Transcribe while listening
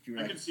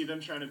I could see them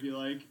trying to be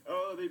like,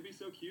 oh, they'd be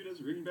so cute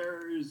as ring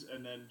bearers,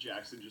 and then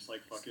Jackson just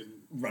like fucking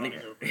running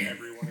over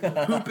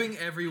everyone. Pooping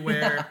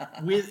everywhere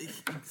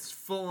with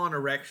full-on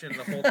erection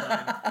the whole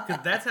time.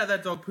 Because that's how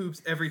that dog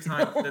poops every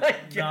time.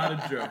 That's not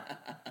a joke.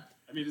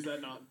 I mean, is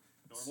that not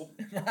normal?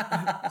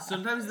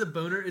 Sometimes the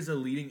boner is a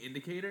leading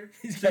indicator.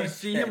 So you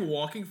see him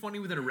walking funny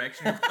with an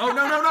erection. Oh,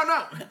 no.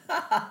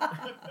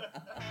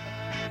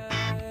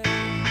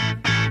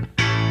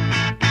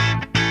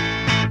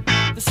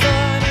 The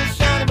sun is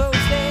shining, but we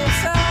stay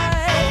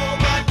inside. Oh,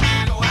 but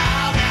we go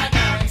out at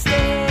night.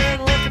 Staying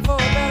looking for a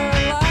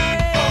better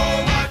life.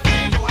 Oh, but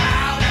we go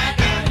out at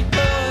night.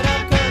 Put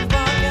up curtains,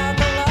 block out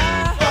the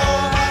light.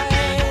 Oh, but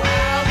we go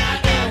out at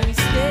night. And we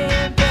stay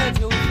in bed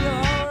till we feel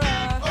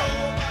alright.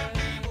 Oh, but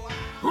we go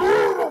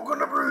out. Welcome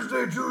to Bruce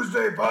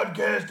Tuesday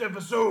Podcast,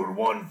 episode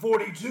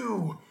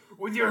 142,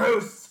 with your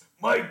hosts,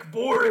 Mike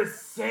Borys,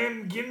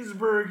 Sam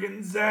Ginsberg,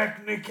 and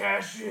Zach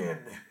Nikashin.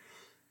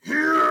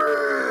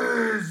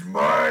 Here is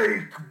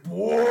Mike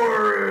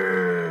Borys.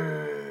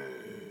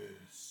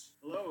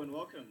 Hello and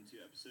welcome to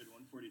episode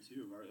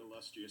 142 of our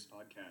illustrious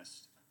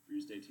podcast,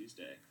 Bruce Day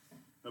Tuesday.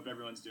 Hope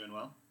everyone's doing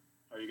well.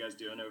 How are you guys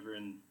doing over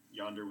in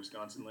yonder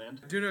Wisconsin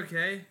land? Doing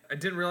okay. I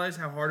didn't realize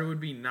how hard it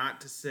would be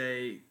not to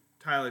say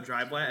Tyler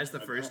Dryblatt as the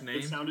first name.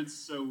 It sounded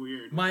so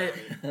weird.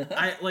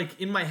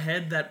 In my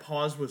head, that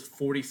pause was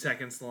 40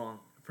 seconds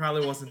long. It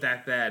probably wasn't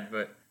that bad,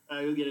 but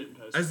You'll get it in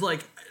post. I was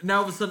like, now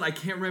all of a sudden I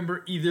can't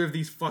remember either of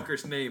these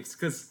fuckers' names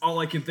because all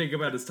I can think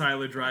about is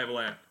Tyler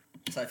Dryblatt.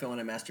 That's how I feel when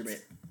I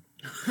masturbate.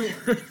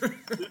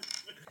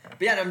 But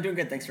yeah, no, I'm doing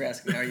good. Thanks for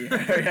asking. How are you?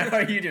 How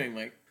are you doing,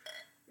 Mike?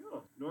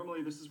 Oh,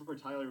 normally this is where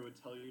Tyler would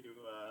tell you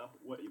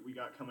what we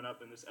got coming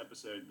up in this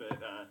episode,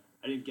 but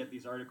I didn't get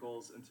these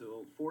articles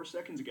until 4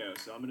 seconds ago,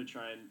 so I'm going to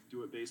try and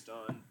do it based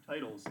on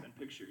titles and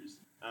pictures.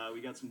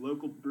 We got some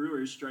local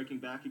brewers striking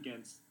back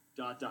against ...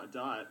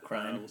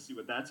 Crime. We'll see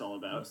what that's all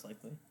about. Most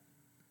likely.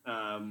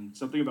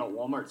 Something about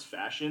Walmart's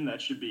fashion.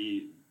 That should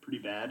be pretty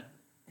bad,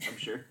 I'm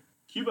sure.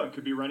 Cuba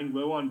could be running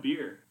low on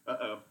beer.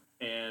 Uh-oh.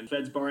 And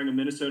Fed's barring a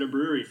Minnesota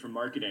brewery from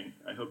marketing.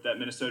 I hope that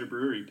Minnesota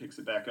brewery picks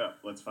it back up.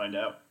 Let's find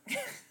out.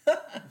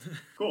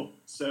 Cool.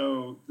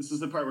 So this is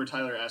the part where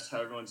Tyler asks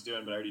how everyone's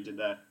doing, but I already did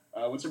that.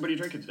 What's everybody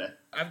drinking today?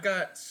 I've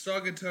got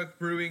Saugatuck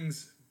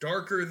Brewing's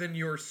Darker Than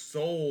Your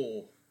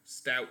Soul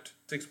Stout,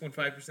 6.5%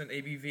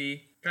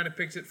 ABV. Kind of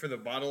picked it for the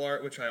bottle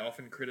art, which I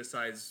often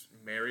criticize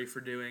Mary for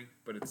doing,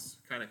 but it's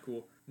kind of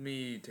cool. Let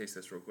me taste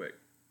this real quick.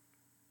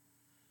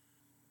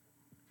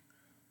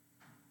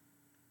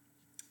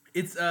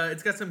 It's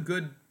got some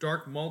good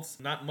dark malts,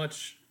 not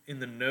much in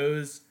the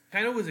nose.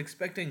 Kind of was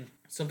expecting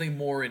something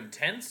more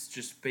intense,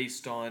 just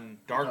based on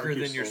Darker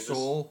Than Your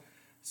Soul.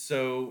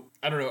 So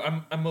I don't know.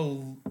 I'm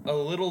a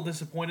little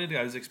disappointed.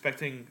 I was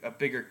expecting a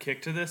bigger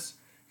kick to this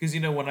because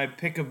when I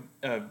pick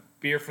a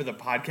beer for the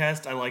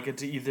podcast, I like it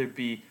to either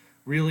be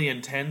really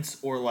intense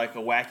or like a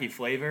wacky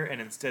flavor, and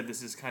instead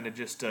this is kind of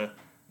just a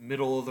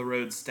middle of the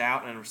road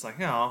stout, and I'm just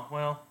like, oh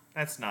well,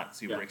 that's not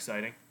super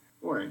exciting.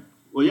 Boring.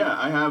 Well, yeah,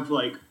 I have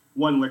like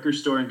one liquor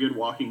store in good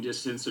walking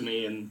distance of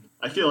me, and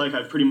I feel like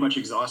I've pretty much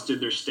exhausted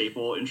their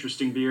staple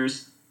interesting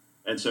beers,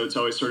 and so it's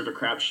always sort of a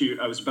crapshoot.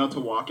 I was about to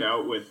walk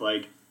out with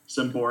like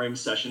some boring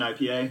session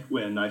IPA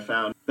when I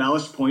found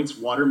Ballast Point's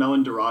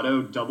Watermelon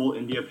Dorado Double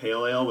India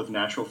Pale Ale with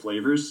natural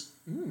flavors.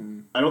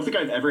 I don't think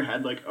I've ever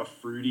had like a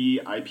fruity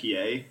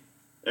IPA,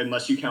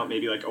 unless you count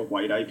maybe like a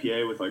white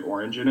IPA with like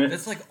orange in it.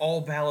 That's like all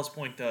Ballast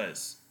Point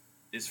does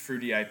is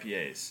fruity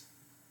IPAs.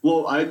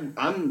 Well,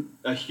 I'm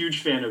a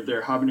huge fan of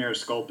their Habanero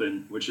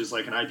Sculpin, which is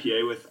like an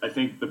IPA with, I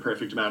think, the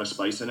perfect amount of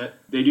spice in it.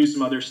 They do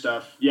some other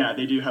stuff. Yeah,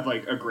 they do have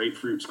like a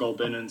grapefruit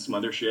Sculpin and some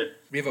other shit.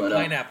 We have a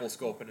pineapple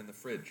Sculpin in the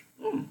fridge.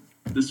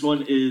 This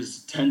one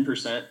is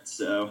 10%,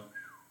 so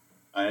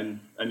I'm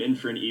in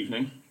for an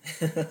evening.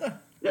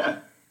 Yeah,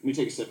 let me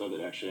take a sip of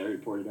it, actually. I already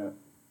poured it out.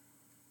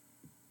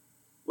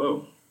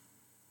 Whoa.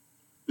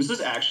 This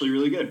is actually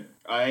really good.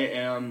 I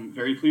am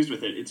very pleased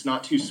with it. It's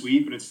not too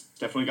sweet, but it's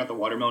definitely got the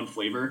watermelon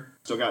flavor.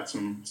 Still got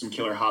some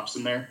killer hops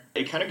in there.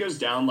 It kind of goes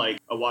down like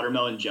a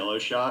watermelon Jell-O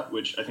shot,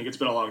 which I think it's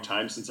been a long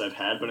time since I've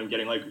had, but I'm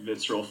getting like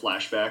visceral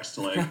flashbacks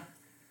to like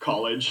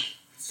college.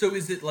 So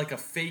is it like a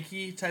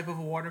fakey type of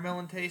a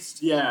watermelon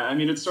taste? Yeah, I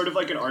mean, it's sort of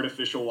like an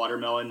artificial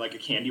watermelon, like a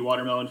candy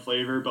watermelon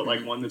flavor, but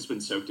like one that's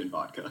been soaked in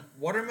vodka.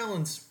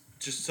 Watermelon's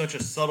just such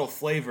a subtle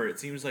flavor, it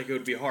seems like it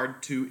would be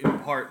hard to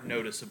impart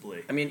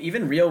noticeably. I mean,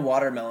 even real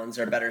watermelons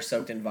are better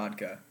soaked in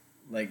vodka.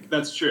 Like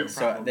that's true.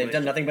 So Probably. they've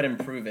done nothing but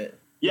improve it.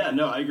 Yeah,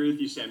 no, I agree with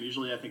you, Sam.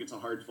 Usually I think it's a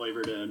hard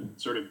flavor to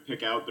sort of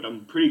pick out, but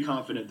I'm pretty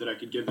confident that I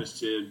could give this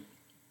to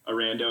a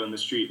rando in the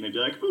street and they'd be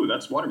like, ooh,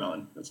 that's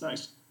watermelon. That's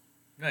nice.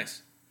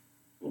 Nice.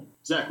 Cool.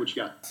 Zach, what you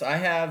got? So I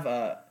have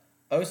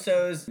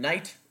Oso's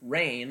Night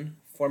Rain,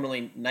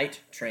 formerly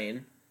Night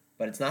Train,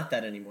 but it's not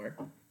that anymore.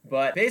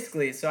 But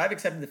basically, so I've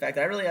accepted the fact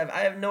that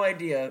I have no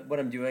idea what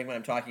I'm doing when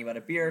I'm talking about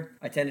a beer.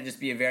 I tend to just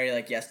be a very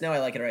like, yes, no, I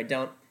like it or I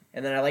don't.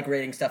 And then I like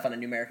rating stuff on a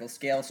numerical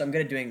scale, so I'm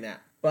good at doing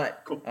that.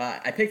 But Cool.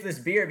 I picked this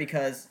beer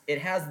because it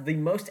has the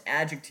most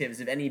adjectives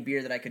of any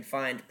beer that I could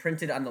find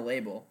printed on the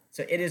label.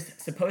 So it is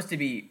supposed to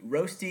be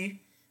roasty,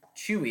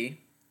 chewy,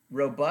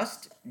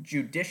 robust,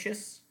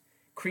 judicious,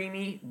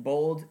 creamy,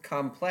 bold,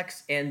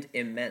 complex, and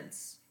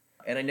immense.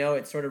 And I know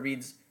it sort of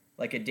reads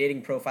like a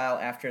dating profile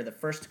after the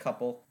first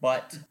couple,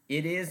 but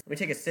it is, let me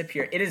take a sip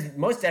here. It is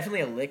most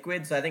definitely a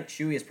liquid, so I think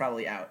chewy is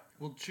probably out.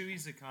 Well, chewy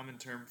is a common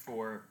term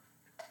for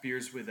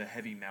beers with a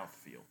heavy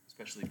mouthfeel,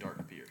 especially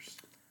dark beers.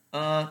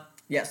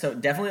 Yeah, so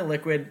definitely a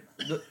liquid.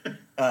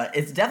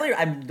 It's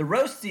definitely, the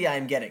roasty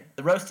I'm getting.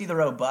 The roasty, the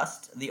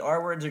robust, the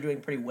R words are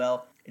doing pretty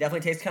well. It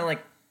definitely tastes kind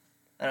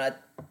of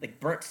like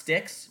burnt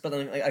sticks, but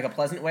like a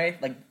pleasant way.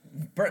 Like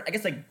burnt, I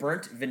guess like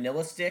burnt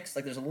vanilla sticks.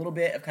 Like there's a little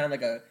bit of kind of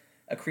like a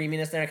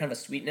creaminess there, kind of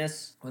a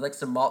sweetness with like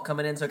some malt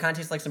coming in. So it kind of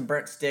tastes like some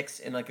burnt sticks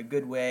in like a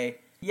good way.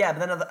 Yeah, but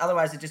then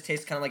otherwise it just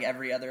tastes kind of like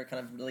every other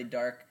kind of really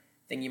dark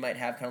thing you might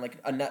have, kind of like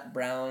a nut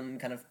brown,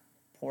 kind of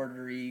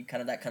portery,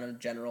 kind of that kind of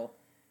general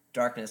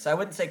darkness. So I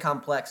wouldn't say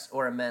complex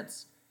or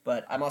immense,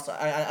 but I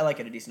like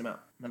it a decent amount.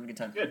 I'm having a good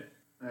time. Good.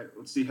 All right,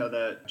 let's see how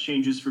that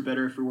changes for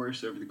better or for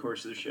worse over the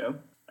course of the show.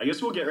 I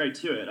guess we'll get right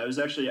to it. I was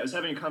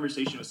having a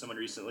conversation with someone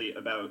recently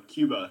about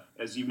Cuba.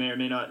 As you may or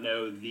may not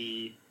know,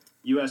 the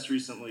U.S.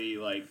 recently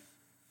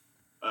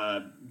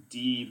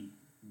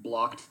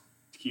de-blocked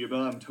Cuba.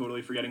 I'm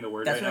totally forgetting the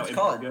word That's right what it's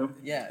now. called. Embargo.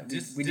 Yeah,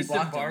 we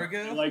debarked them.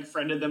 Disembargo?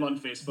 Friended them on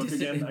Facebook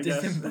again, I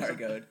guess.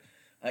 Disembargoed.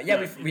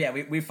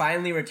 We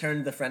finally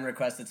returned the friend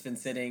request that's been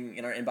sitting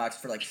in our inbox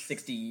for like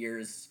 60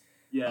 years.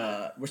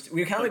 Yeah.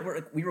 We kind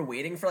of we were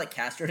waiting for like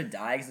Castro to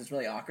die because it's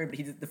really awkward,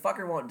 but the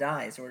fucker won't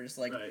die, so we're just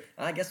like, Right.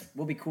 I guess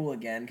we'll be cool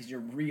again because you're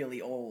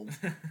really old.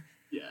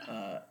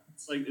 Yeah.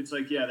 It's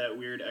like that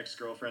weird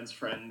ex-girlfriend's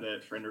friend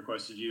that friend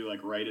requested you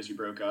like right as you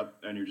broke up,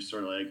 and you're just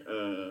sort of like,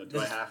 do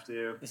I have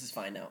to? This is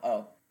fine now.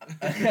 Oh.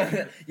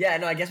 Yeah,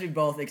 no, I guess we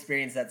both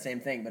experienced that same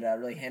thing, but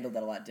really handled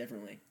that a lot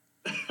differently.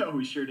 Oh,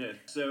 we sure did.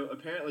 So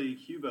apparently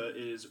Cuba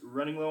is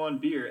running low on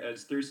beer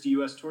as thirsty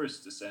U.S.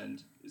 tourists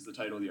descend, is the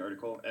title of the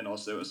article, and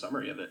also a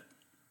summary of it.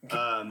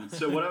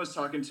 So when I was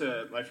talking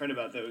to my friend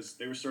about those,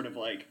 they were sort of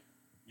like,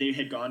 they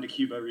had gone to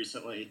Cuba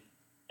recently,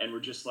 and were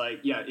just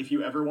like, yeah, if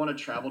you ever want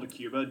to travel to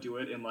Cuba, do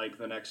it in like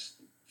the next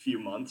few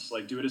months.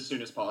 Like, do it as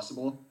soon as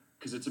possible,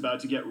 because it's about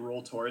to get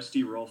real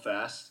touristy real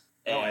fast.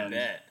 Oh, I And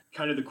bet.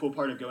 kind of the cool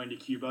part of going to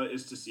Cuba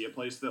is to see a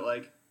place that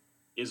like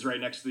is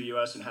right next to the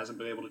U.S. and hasn't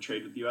been able to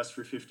trade with the U.S.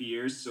 for 50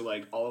 years. So,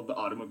 like, all of the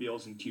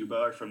automobiles in Cuba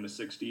are from the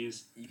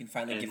 60s. You can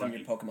finally And give them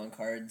like- your Pokemon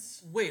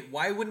cards. Wait,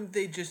 why wouldn't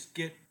they just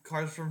get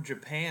cars from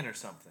Japan or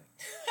something?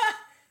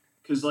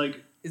 Because,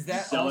 like... Is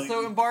that selling-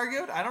 also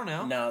embargoed? I don't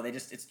know. No,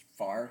 it's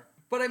far.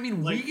 But I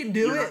mean, like, we can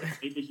do you're it. not gonna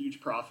make a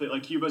huge profit.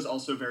 Like, Cuba's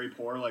also very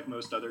poor, like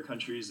most other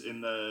countries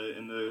in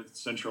the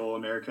Central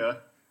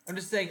America. I'm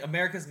just saying,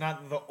 America's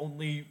not the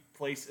only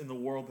place in the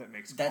world that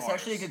makes That's cars.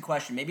 actually a good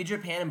question. Maybe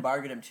Japan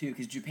embargoed them too,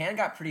 because Japan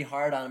got pretty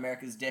hard on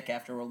America's dick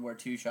after World War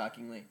II,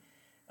 shockingly.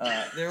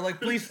 They're like,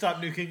 please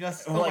stop nuking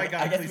us. Oh Well, my like,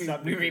 god, I guess please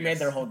stop nuking we remade us.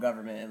 their whole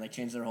government and like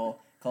changed their whole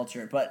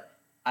culture. But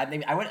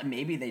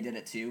maybe they did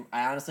it too.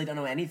 I honestly don't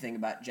know anything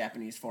about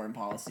Japanese foreign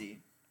policy,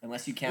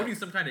 unless you What count are you,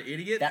 some kind of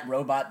idiot? that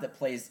robot that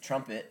plays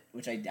trumpet,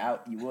 which I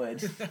doubt you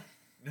would.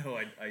 No,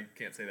 I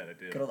can't say that I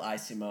did. Good old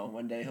Isimo.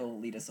 One day he'll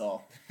lead us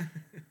all.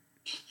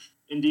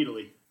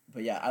 Indeedly.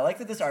 But yeah, I like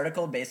that this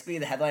article, basically,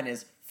 the headline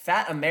is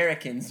Fat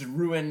Americans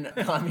Ruin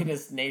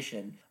Communist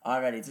Nation.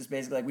 Already, it's just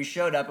basically like we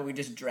showed up and we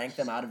just drank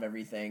them out of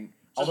everything.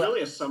 So it's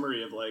really a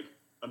summary of, like,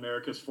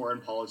 America's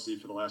foreign policy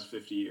for the last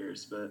 50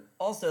 years, but...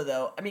 Also,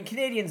 though, I mean,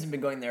 Canadians have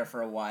been going there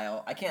for a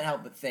while. I can't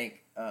help but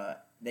think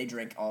they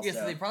drink also. Yes,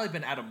 they've probably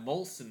been out of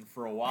Molson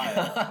for a while.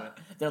 But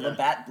They're Yeah.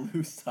 Labatt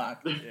Blue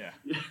stock.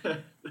 yeah.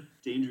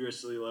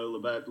 Dangerously low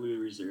Labatt Blue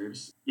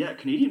reserves. Yeah,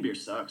 Canadian beer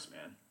sucks,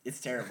 man. It's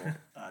terrible.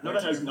 No,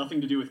 that has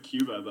nothing to do with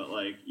Cuba, but,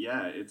 like,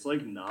 yeah, it's,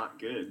 like, not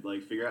good.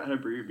 Like, figure out how to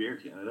brew your beer,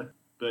 Canada.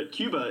 But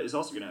Cuba is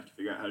also going to have to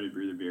figure out how to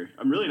brew their beer.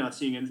 I'm really not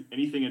seeing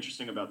anything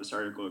interesting about this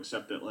article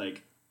except that,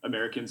 like,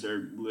 Americans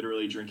are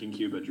literally drinking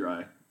Cuba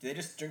dry. Do they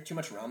just drink too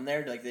much rum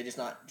there? Like, they just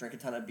not drink a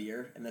ton of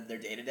beer in their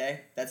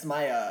day-to-day? That's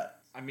my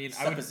I mean,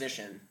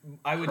 supposition.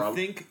 I would Prob-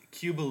 think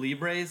Cuba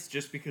Libres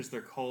just because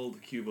they're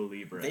called Cuba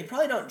Libre. They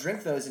probably don't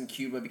drink those in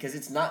Cuba because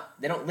it's not.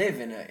 They don't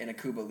live in a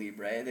Cuba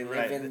Libre. They live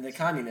Right. in the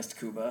communist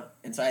Cuba,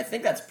 and so I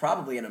think that's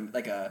probably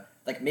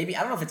like maybe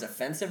I don't know if it's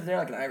offensive there,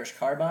 like an Irish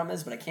car bomb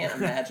is, but I can't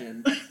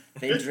imagine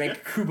they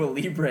drink Cuba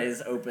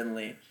Libres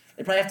openly.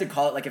 They probably have to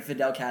call it like a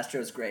Fidel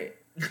Castro's great.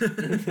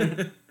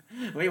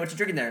 Wait, what you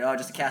drinking there? Oh,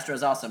 just a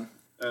Castro's awesome.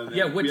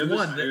 Yeah, which we have this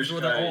one? That's Irish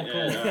what they're all guy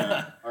called.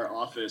 at, our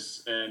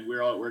office, and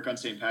we're all at work on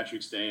St.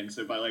 Patrick's Day, and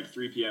so by like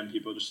 3 p.m.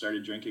 people just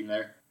started drinking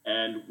there,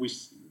 and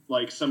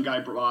some guy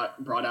brought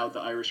out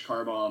the Irish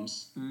car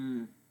bombs,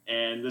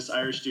 and this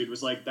Irish dude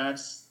was like,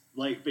 that's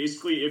like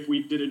basically if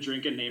we did a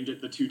drink and named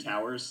it the Two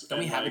Towers. Don't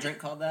we and, have a like, drink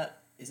called that?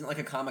 Isn't it like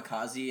a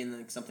kamikaze and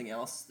then something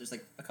else? There's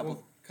like a couple.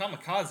 Well,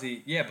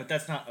 kamikaze, yeah, but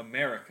that's not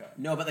America.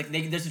 No, but like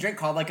there's a drink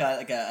called like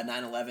a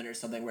 9/11 or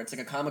something where it's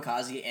like a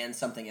kamikaze and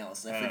something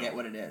else, and I forget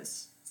what it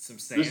is. some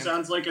sand. This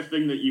sounds like a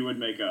thing that you would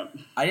make up.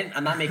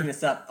 I'm not making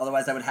this up.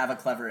 Otherwise, I would have a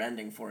clever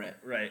ending for it.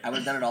 Right. I would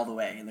have done it all the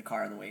way in the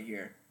car on the way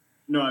here.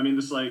 No, I mean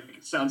this like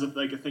sounds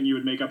like a thing you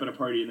would make up at a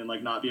party and then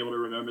like not be able to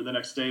remember the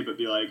next day, but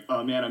be like,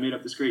 oh man, I made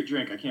up this great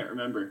drink. I can't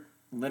remember.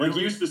 Literally,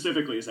 Like you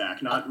specifically,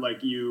 Zach, not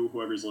like you,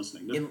 whoever's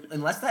listening.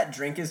 unless that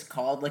drink is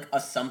called like a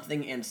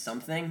something and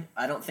something,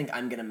 I don't think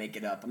I'm gonna make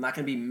it up. I'm not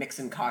gonna be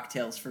mixing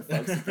cocktails for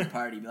folks at the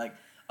party. Be like,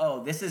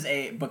 oh, this is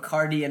a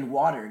Bacardi and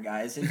water,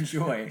 guys.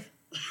 Enjoy.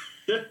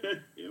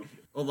 Ew.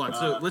 Hold on.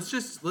 So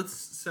let's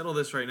settle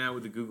this right now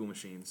with the Google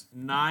machines.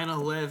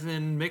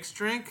 9/11 mixed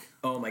drink.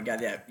 Oh my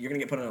god, yeah, you're gonna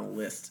get put on a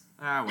list.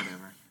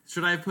 Whatever.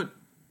 Should I have put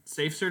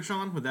safe search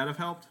on? Would that have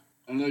helped?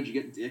 I don't know. Did you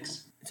get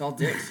dicks? It's all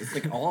dicks. It's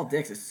like all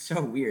dicks. It's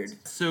so weird.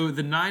 So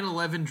the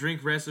 9/11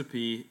 drink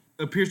recipe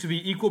appears to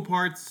be equal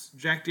parts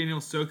Jack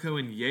Daniel's SoCo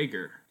and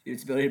Jaeger. Dude,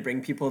 its ability to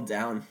bring people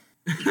down.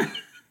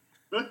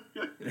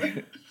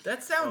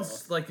 That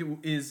sounds like it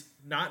is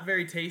not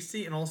very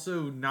tasty and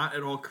also not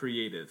at all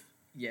creative.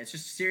 Yeah, it's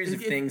just a series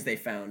of If- things they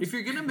found. If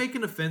you're gonna make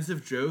an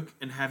offensive joke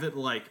and have it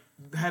like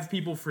have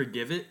people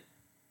forgive it,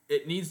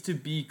 it needs to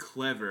be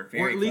clever, or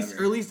Very at least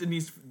clever. it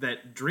needs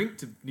that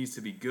drink needs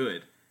to be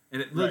good.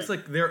 And it looks Right.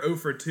 like they're 0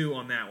 for 2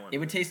 on that one. It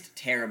would taste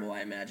terrible,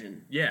 I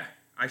imagine. Yeah,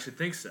 I should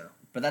think so.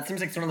 But that seems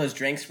like one of those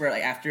drinks where,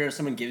 like, after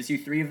someone gives you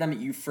 3 of them,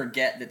 you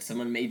forget that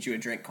someone made you a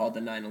drink called the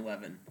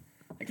 9/11.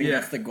 I think Yeah.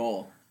 that's the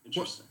goal.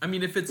 Interesting. I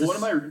mean, if it's Well, one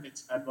of my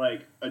roommates had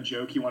like a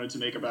joke he wanted to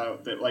make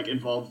about that like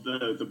involved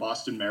the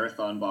Boston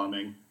Marathon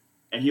bombing,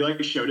 and he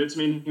like showed it to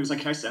me and he was like,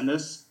 "Can I send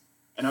this?"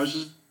 And I was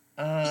just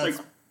like,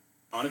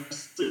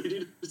 honestly,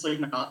 dude, it's like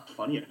not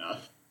funny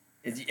enough.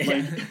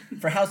 Like,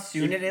 for how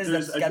soon it is,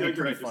 There's- that's I gotta feel be like pretty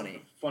you're right, funny.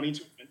 there's funny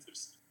to offensive.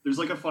 There's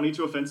like a funny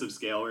to offensive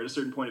scale where at a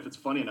certain point, if it's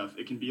funny enough,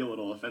 it can be a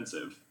little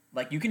offensive.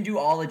 Like, you can do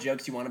all the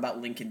jokes you want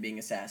about Lincoln being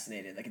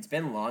assassinated. Like, it's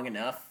been long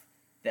enough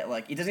that,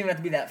 like, it doesn't even have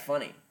to be that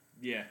funny.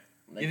 yeah,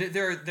 Like-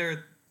 there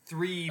are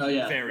 3 Oh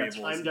yeah, variables.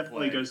 that time in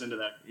definitely play. goes into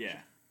that. Yeah.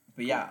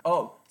 But yeah.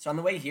 Oh, so on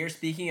the way here,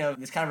 speaking of,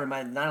 this kind of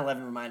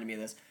 9/11 reminded me of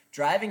this.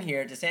 Driving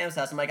here to Sam's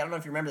house, I'm like, I don't know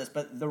if you remember this,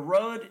 but the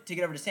road to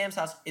get over to Sam's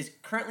house is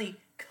currently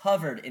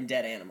covered in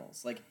dead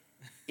animals. Like,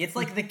 it's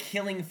like the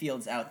killing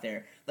fields out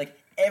there. Like,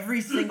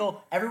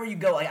 everywhere you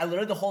go, like, I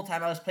literally the whole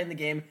time I was playing the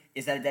game,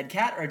 is that a dead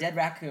cat or a dead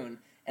raccoon?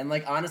 And,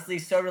 like, honestly,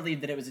 so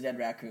relieved that it was a dead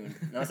raccoon.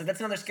 And I was like, that's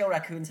another skill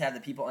raccoons have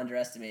that people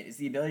underestimate, is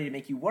the ability to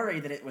make you worry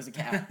that it was a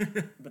cat,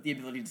 but the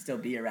ability to still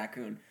be a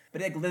raccoon.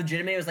 But, like,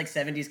 legitimately, it was like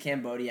 70s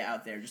Cambodia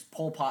out there, just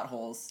pull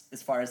potholes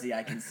as far as the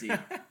eye can see.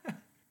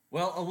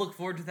 Well, I'll look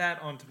forward to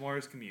that on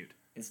tomorrow's commute.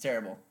 It's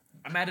terrible.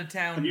 I'm out of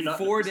town Have you not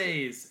 4 noticed it?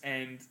 days,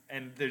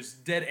 and there's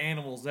dead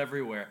animals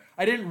everywhere.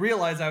 I didn't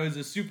realize I was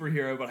a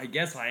superhero, but I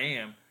guess I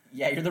am.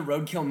 Yeah, you're the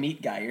roadkill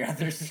meat guy. You're out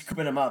there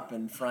scooping them up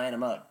and frying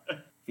them up,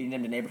 feeding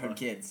them to neighborhood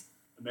kids.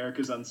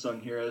 America's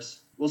unsung heroes.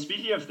 Well,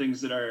 speaking of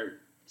things that are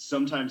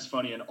sometimes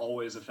funny and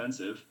always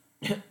offensive,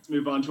 let's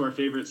move on to our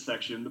favorite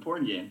section, the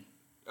porn game.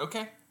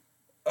 Okay.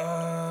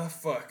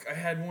 Fuck. I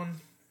had one.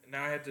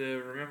 Now I have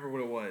to remember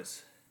what it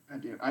was.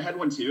 God damn, I had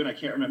one too, and I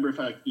can't remember if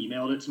I like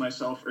emailed it to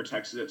myself or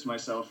texted it to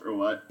myself or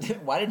what.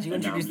 Why did you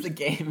And now I'm introduce the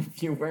game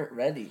if you weren't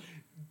ready?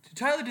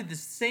 Tyler did the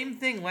same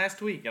thing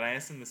last week, and I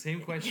asked him the same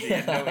question. He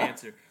had no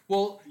answer.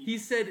 Well, he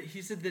said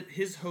that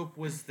his hope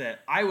was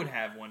that I would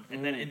have one,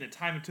 and then in the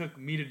time it took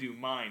me to do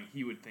mine,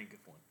 he would think of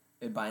one.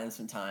 It'd buy him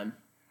some time.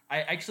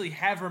 I actually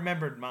have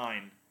remembered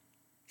mine.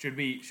 Should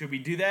we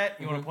do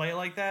that? You want to play it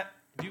like that?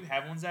 Do you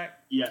have one, Zach?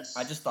 Yes.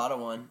 I just thought of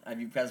one.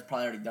 You guys have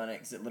probably already done it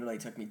because it literally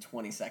took me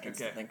 20 seconds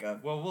to think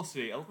of. Well, we'll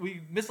see.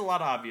 We missed a lot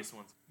of obvious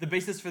ones. The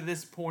basis for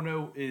this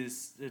porno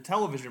is a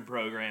television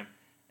program,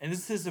 and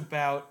this is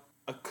about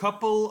a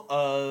couple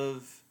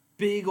of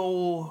big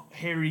old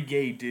hairy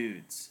gay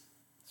dudes.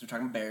 So we're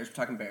talking bears. We're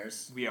talking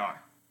bears. We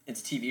are. It's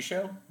a TV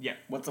show. Yeah.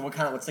 What's like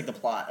the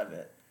plot of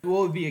it? Well,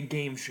 it would be a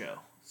game show.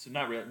 So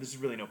not really. This is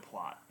really no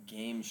plot.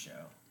 Game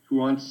show. Who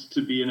wants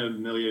to be in a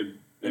million?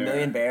 A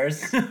million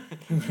bears. Got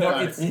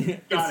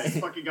it. Got it.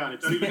 Fucking got it.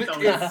 Don't even tell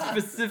me. It's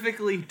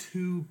specifically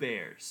 2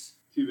 bears.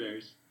 2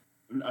 bears.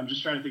 I'm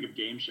just trying to think of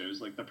game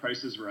shows. Like The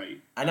Price is Right.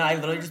 I know. I've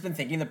literally just been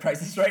thinking The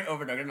Price is Right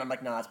over and over, and I'm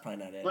like, no, that's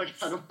probably not it. Like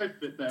how do I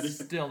fit that in?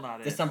 Still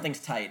not This it. something's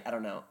tight. I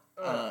don't know.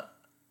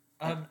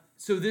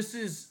 So this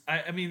is.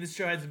 I mean, this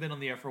show hasn't been on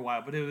the air for a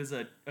while, but it was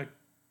a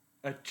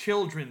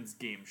children's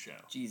game show.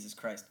 Jesus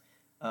Christ.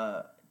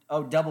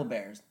 Double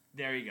Bears.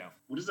 There you go.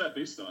 What is that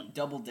based on?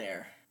 Double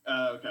Dare.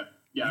 Okay.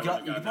 Yeah.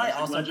 You could probably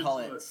also call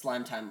it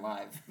Slime Time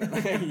Live. I I was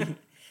don't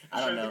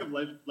trying to know.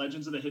 think of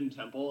Legends of the Hidden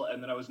Temple,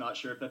 and then I was not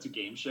sure if that's a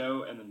game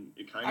show, and then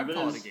it kind I'd of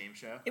call is. it a game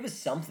show. It was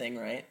something,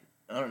 right?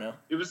 I don't know.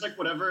 It was like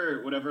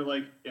whatever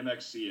like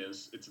MXC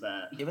is. It's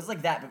that. It was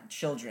like that, but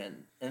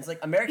children. And it's like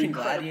American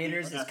Incredibly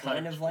Gladiators is athletic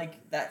kind of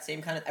like that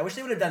same kind of. I wish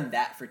they would have done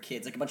that for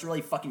kids. Like a bunch of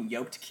really fucking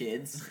yoked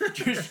kids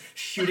just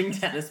shooting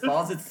tennis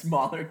balls at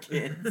smaller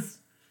kids.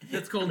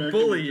 That's called American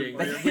bullying.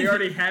 Ninja Warrior. We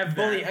already have that.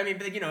 Bully. I mean,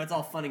 but it's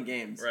all fun and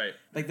games. Right.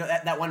 Like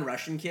that one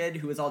Russian kid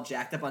who was all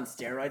jacked up on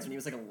steroids when he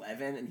was like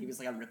 11, and he was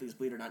like on Ripley's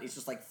Believe It or Not. He's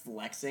just like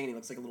flexing, and he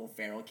looks like a little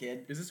feral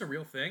kid. Is this a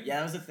real thing? Yeah,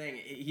 that was the thing.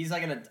 He's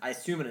like I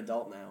assume an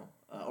adult now,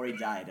 or he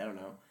died. I don't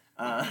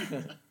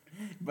know.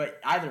 But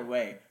either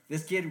way,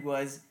 this kid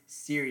was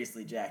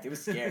seriously jacked. It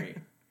was scary.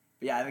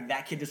 But yeah, I think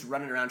that kid just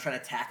running around trying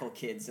to tackle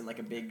kids in like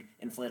a big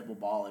inflatable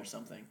ball or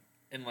something.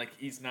 And like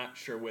he's not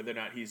sure whether or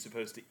not he's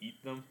supposed to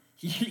eat them.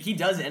 He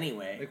does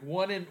anyway. Like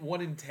 1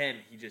 in 10,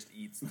 he just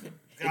eats them.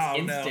 It's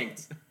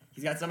instinct.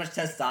 He's got so much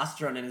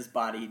testosterone in his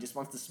body. He just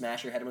wants to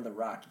smash your head in with a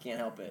rock. You can't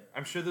help it.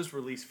 I'm sure those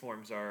release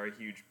forms are a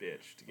huge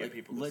bitch to get Like,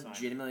 people to sign.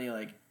 legitimately,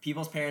 like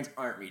people's parents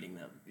aren't reading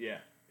them. Yeah.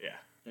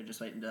 They're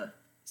just waiting to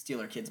steal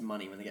their kids'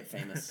 money when they get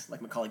famous,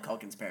 like Macaulay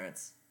Culkin's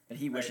parents. But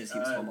he wishes he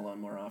was home alone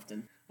more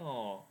often.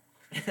 Oh.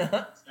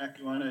 Zach,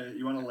 you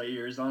wanna lay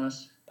yours on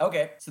us?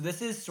 Okay, so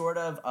this is sort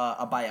of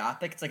a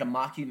biopic. It's like a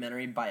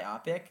mockumentary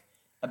biopic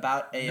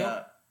about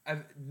a.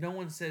 No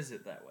one says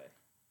it that way.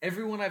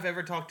 Everyone I've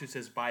ever talked to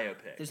says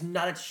biopic. There's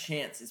not a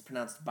chance it's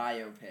pronounced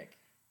biopic.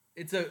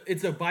 It's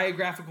a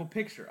biographical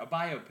picture, a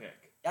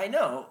biopic. I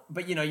know,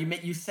 but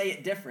you say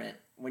it different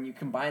when you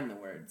combine the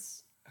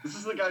words. This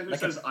is the guy who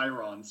Like says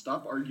Iron.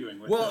 Stop arguing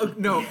with Well, him.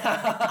 no.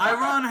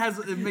 Iron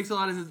it makes a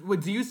lot of sense.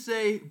 What do you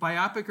say,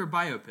 biopic or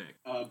biopic?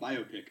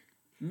 Biopic.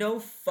 No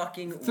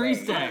fucking Three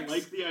way. stacks. I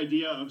like the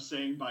idea of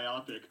saying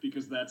biopic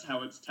because that's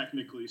how it's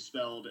technically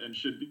spelled and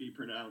should be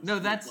pronounced.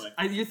 No,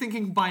 you're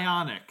thinking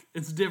bionic.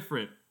 It's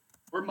different.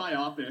 Or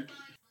myopic.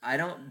 I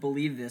don't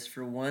believe this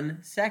for 1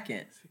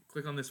 second.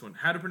 Click on this one.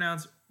 How to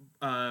pronounce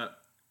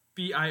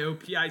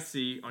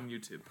BIOPIC on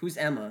YouTube. Who's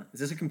Emma? Is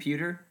this a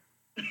computer?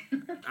 I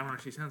don't know.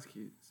 She sounds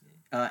cute.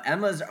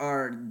 Emma's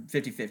are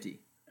 50-50.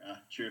 Yeah,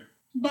 true.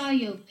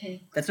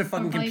 Biopic. That's a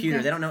fucking Oh, computer.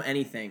 biopic. They don't know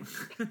anything.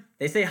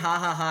 They say ha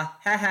ha ha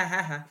ha ha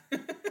ha ha.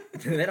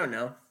 They don't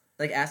know.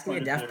 Like asking a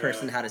What if deaf they're,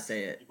 person how to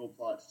say it. Evil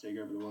plot to take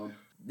over the world.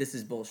 This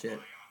is bullshit.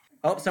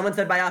 Oh, someone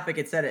said biopic.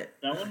 It said it.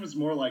 That one was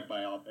more like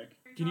biopic.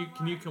 Can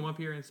you come up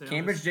here and say all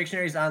Cambridge this?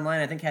 Dictionaries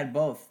Online, I think, had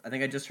both. I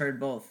think I just heard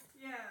both.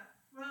 Yeah,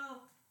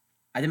 well,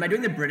 Am I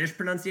doing the British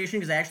pronunciation?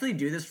 Because I actually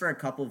do this for a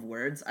couple of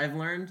words I've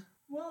learned.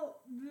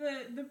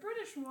 the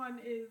British one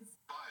is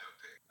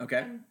Okay.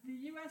 and the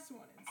US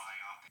one is.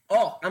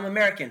 Oh, I'm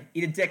American.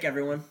 Eat a dick,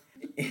 everyone.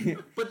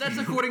 But that's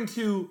according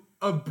to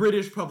a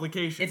British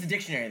publication. It's a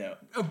dictionary, though.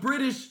 a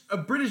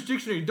British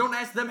dictionary. Don't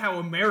ask them how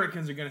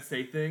Americans are gonna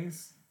say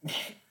things.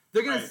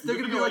 They're gonna Right, they're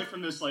gonna moving be away like,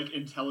 from this like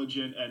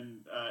intelligent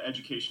and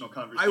educational I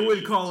conversation.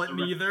 wouldn't call it So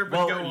neither,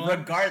 but go Well, on.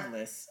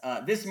 regardless,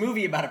 this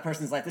movie about a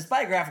person's life, this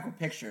biographical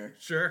picture,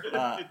 Sure.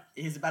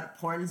 is about a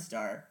porn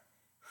star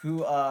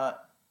who,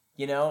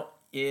 he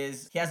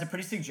has a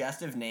pretty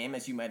suggestive name,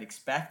 as you might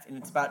expect, and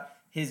it's about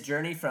his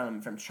journey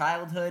from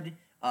childhood,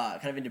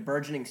 kind of into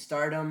burgeoning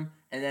stardom,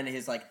 and then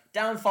his like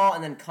downfall,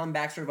 and then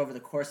comeback sort of over the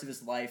course of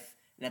his life.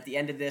 And at the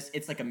end of this,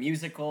 it's like a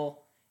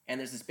musical, and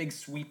there's this big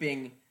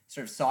sweeping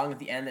sort of song at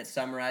the end that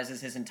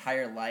summarizes his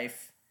entire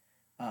life.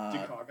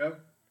 Chicago.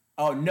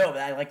 Oh no,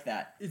 I like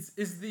that.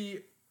 Is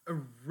the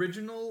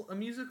original a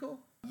musical?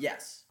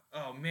 Yes.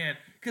 Oh man,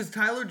 because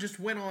Tyler just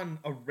went on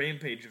a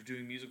rampage of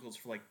doing musicals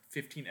for like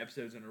 15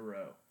 episodes in a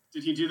row.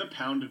 Did he do the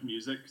Pound of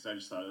Music? Because I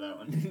just thought of that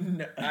one.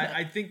 No.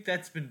 I think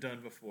that's been done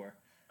before.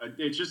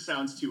 It just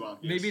sounds too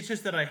obvious. Maybe it's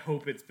just that I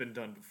hope it's been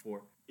done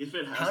before. If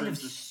it Pound hasn't, of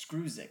just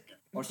Screwsic.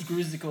 Or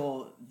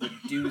Screwsicle the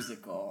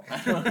Doozicle.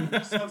 I don't know.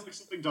 it sounds like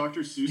something Dr.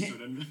 Seuss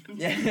would invent.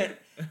 Yeah.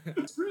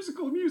 It's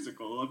musical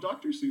of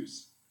Dr.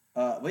 Seuss.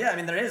 Well, yeah, I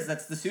mean, there is.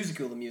 That's the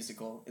Seussical the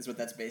Musical is what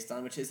that's based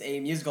on, which is a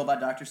musical by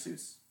Dr.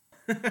 Seuss.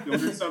 You'll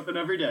do something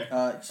every day.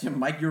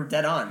 Mike, you're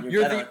dead on.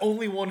 You're dead the on.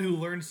 only one who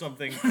learned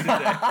something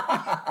today.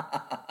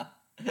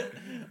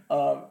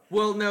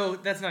 Well, no,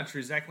 that's not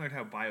true. Zach learned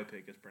how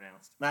biopic is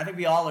pronounced. I think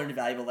we all learned a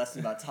valuable lesson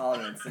about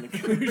tolerance and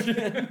inclusion.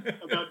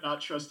 About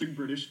not trusting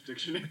British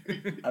dictionary.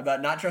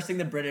 About not trusting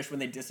the British when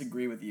they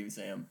disagree with you,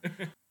 Sam.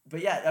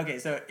 But yeah, okay,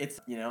 so it's,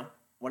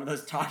 one of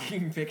those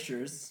talking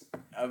pictures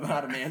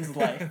about a man's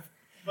life.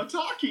 A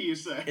talkie, you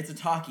say? It's a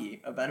talkie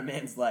about a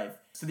man's life.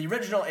 So the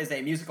original is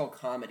a musical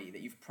comedy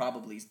that you've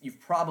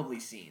probably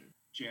seen.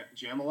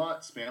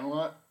 Jam-a-lot?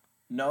 Span-a-lot?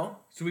 No?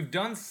 So we've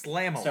done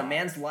Slam a So lot.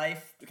 man's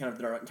life, kind of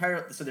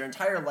their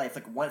entire life,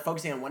 like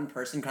focusing on one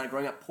person, kind of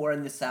growing up poor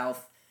in the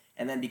South,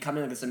 and then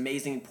becoming like this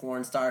amazing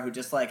porn star who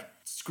just like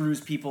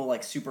screws people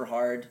like super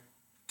hard.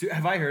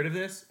 Have I heard of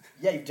this?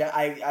 Yeah,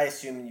 I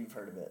assume you've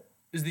heard of it.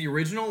 Is the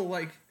original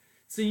like...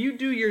 So you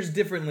do yours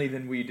differently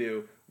than we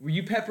do.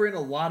 You pepper in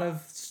a lot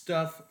of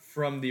stuff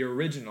from the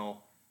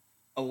original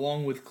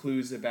along with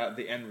clues about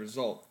the end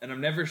result. And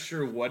I'm never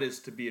sure what is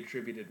to be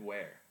attributed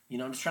where.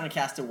 I'm just trying to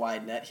cast a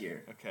wide net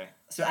here. Okay.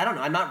 So I don't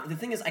know. The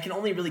thing is, I can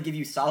only really give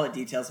you solid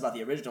details about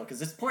the original because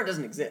this porn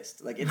doesn't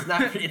exist. Like it's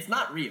not. It's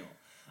not real.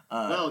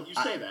 Well, you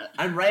say that.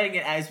 I'm writing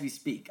it as we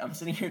speak. I'm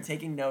sitting here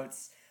taking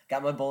notes.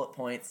 Got my bullet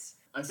points.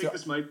 I think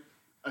this might...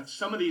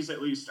 some of these,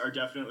 at least, are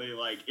definitely,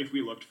 like, if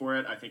we looked for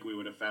it, I think we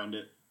would have found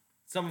it.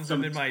 Some of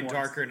Some them in my points.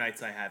 darker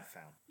nights I have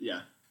found.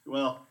 Yeah.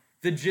 Well,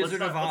 The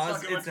Jizzard of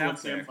Oz, let's not go it's into what out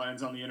Sam there.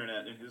 finds on the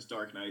internet in his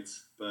dark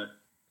nights. But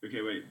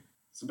okay, wait.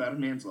 It's about a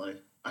man's life.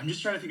 I'm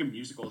just trying to think of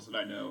musicals that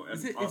I know, and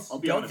Is it- I'll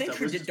be Don't honest. think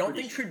that list is don't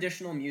pretty think short.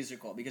 traditional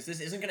musical, because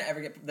this isn't gonna ever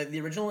get the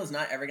original is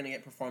not ever gonna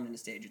get performed on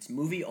stage. It's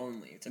movie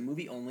only. It's a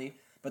movie only,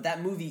 but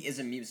that movie is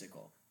a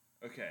musical.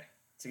 Okay.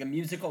 It's like a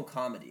musical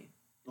comedy.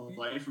 The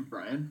Life of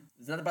Brian.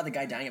 Isn't that about the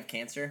guy dying of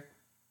cancer?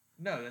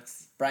 No,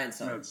 that's Brian's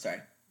son. No,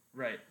 Sorry.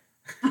 right.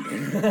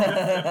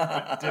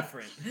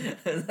 Different.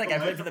 Different. Like I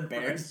played for the Life of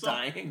Bears Brian's son.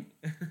 dying.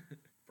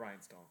 Brian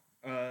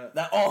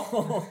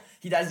Stahl.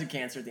 He dies of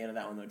cancer at the end of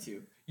that one though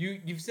too.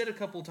 You've said a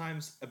couple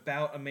times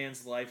about a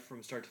man's life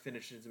from start to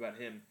finish, and it's about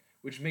him,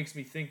 which makes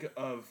me think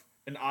of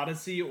an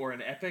Odyssey or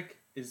an epic.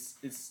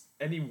 Is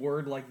any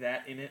word like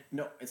that in it?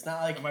 No, it's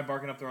not like Am I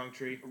barking up the wrong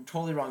tree?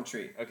 totally wrong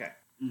tree. Okay.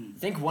 I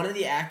think one of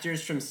the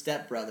actors from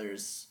Step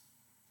Brothers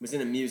was in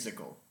a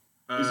musical.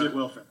 Is it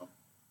Will Ferrell?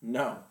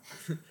 No.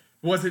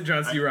 Was it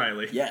John C.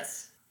 Riley?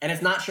 Yes. And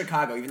it's not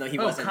Chicago, even though he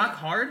Oh, wasn't. Cock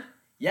Hard?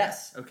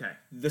 Yes. Okay.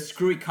 The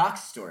Screwy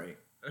Cox story.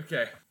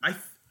 Okay.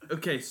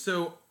 Okay,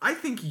 so I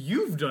think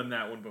you've done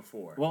that one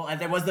before. Well,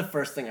 that was the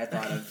first thing I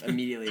thought of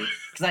immediately.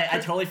 Because I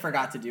totally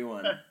forgot to do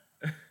one.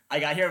 I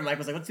got here and Mike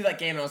was like, let's do that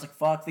game. And I was like,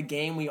 fuck, the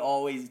game we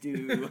always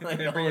do. Like,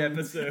 Every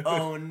episode.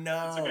 Oh,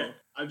 no. It's okay.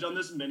 I've done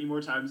this many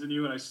more times than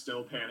you, and I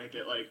still panic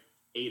at like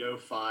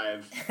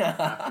 8:05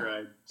 after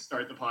I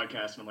start the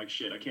podcast, and I'm like,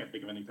 shit, I can't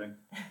think of anything.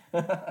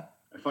 I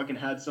fucking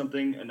had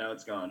something, and now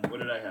it's gone. What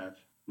did I have?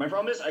 My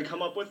problem is I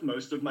come up with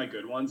most of my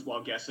good ones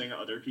while guessing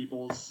other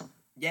people's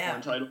Yeah.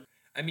 porn title.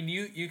 I mean,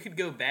 you could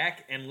go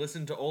back and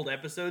listen to old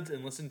episodes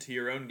and listen to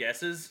your own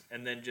guesses,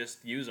 and then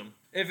just use them.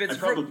 If it's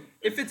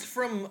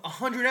from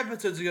 100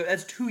 episodes ago,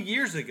 that's 2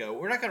 years ago.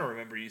 We're not gonna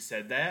remember you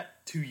said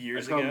that 2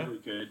 years I ago. probably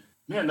could.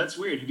 Man, that's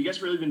weird. Have you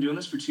guys really been doing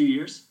this for 2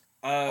 years?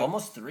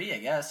 Almost 3, I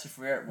guess, if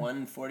we're at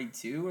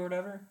 142 or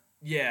whatever.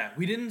 Yeah,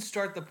 we didn't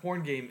start the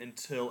porn game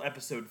until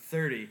episode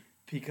 30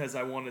 because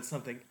I wanted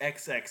something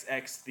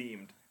XXX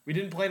themed. We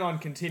didn't plan on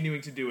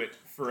continuing to do it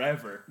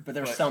forever. But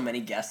there were so many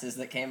guesses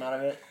that came out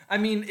of it. I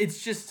mean,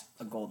 it's just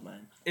A gold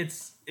mine.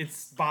 it's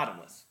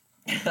bottomless.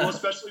 Well,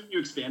 especially if you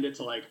expand it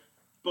to like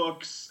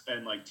books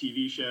and like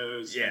TV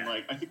shows and Yeah.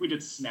 like I think we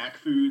did snack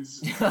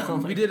foods. Oh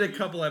my We did a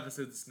couple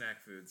episodes of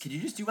Snack Foods. Could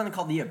you just do one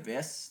called The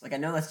Abyss? Like, I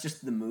know that's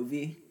just the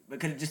movie, but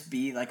could it just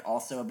be, like,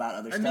 also about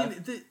other I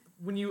stuff? mean,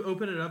 when you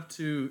open it up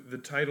to the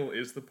title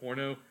is the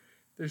porno,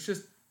 there's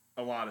just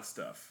a lot of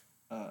stuff.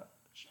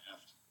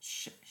 Shaft.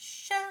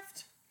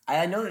 Shaft?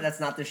 I know that that's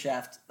not the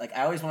Shaft. Like,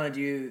 I always want to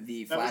do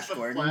the That Flash was the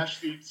Gordon. Flash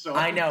theme song.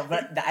 I know,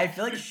 but I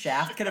feel like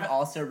Shaft could have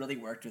also really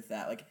worked with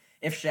that. Like,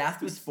 if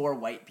Shaft was for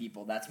white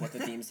people, that's what the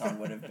theme song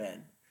would have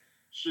been.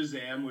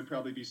 Shazaaam would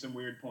probably be some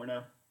weird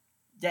porno.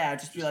 Yeah, it'd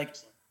just be like,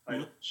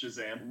 Title,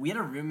 Shazam. we had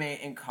a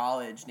roommate in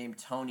college named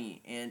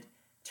Tony, and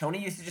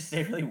Tony used to just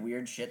say really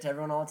weird shit to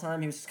everyone all the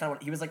time. He was just kind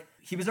of, he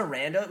was a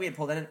rando that we had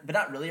pulled in, but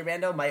not really a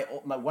rando. My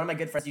one of my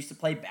good friends used to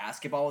play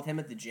basketball with him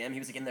at the gym. He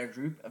was like in their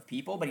group of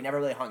people, but he never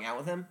really hung out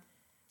with him.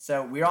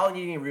 So we were all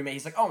needing a roommate.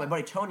 He's like, oh, my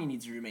buddy Tony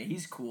needs a roommate.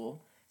 He's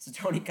cool. So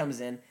Tony comes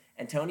in,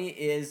 and Tony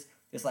is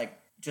this like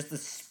just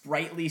this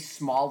sprightly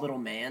small little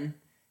man,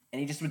 and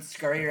he just would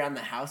scurry around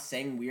the house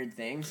saying weird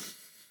things,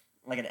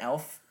 like an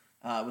elf.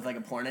 With like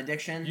a porn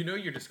addiction. You know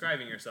you're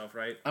describing yourself,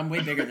 right? I'm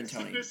way bigger than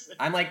Tony.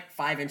 I'm like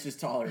 5 inches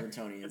taller than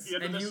Tony At is. the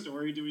end of And the you-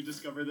 story, do we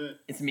discover that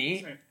It's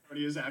me.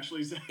 Tony is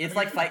actually Zach? It's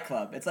like Fight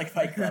Club. It's like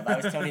Fight Club. I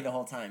was Tony the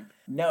whole time.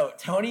 No,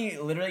 Tony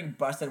literally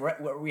busted.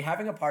 We're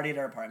having a party at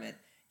our apartment.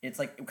 It's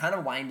like kind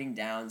of winding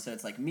down. So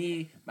it's like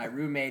me, my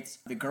roommates,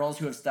 the girls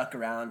who have stuck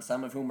around,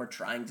 some of whom we're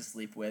trying to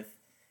sleep with,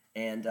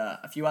 and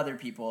a few other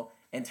people.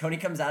 And Tony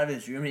comes out of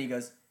his room and he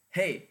goes,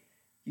 hey,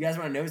 you guys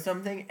want to know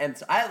something? And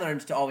so I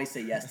learned to always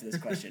say yes to this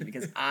question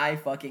because I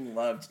fucking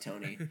loved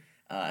Tony.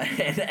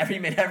 And he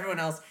made everyone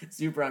else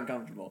super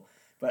uncomfortable.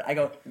 But I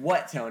go,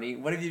 what, Tony?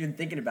 What have you been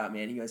thinking about,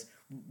 man? He goes,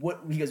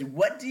 what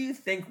do you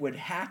think would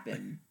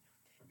happen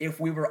if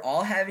we were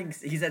all having,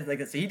 he said like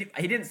this, so he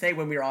didn't say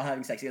when we were all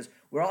having sex. He goes,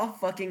 we're all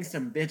fucking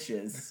some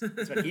bitches.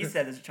 That's what he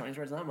said. Those are Tony's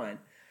words, not mine.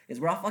 Is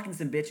we're all fucking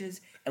some bitches,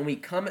 and we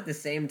come at the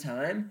same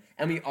time,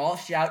 and we all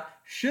shout,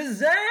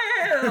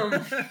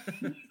 Shazam!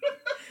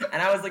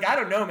 And I was like, I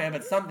don't know, man,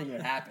 but something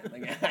would happen.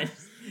 Like,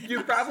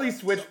 You probably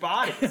switch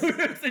bodies.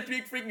 it's like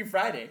Big Freaking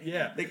Friday.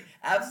 Yeah. Like,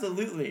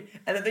 absolutely.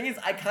 And the thing is,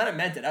 I kind of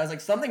meant it. I was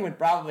like, something would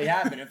probably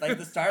happen if, like,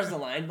 the stars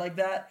aligned like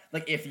that.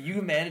 Like, if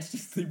you managed to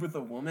sleep with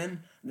a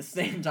woman at the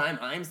same time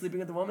I'm sleeping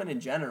with a woman in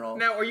general.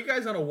 Now, are you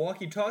guys on a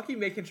walkie-talkie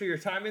making sure you're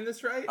timing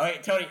this right? All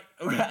right, Tony,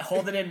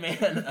 hold it in,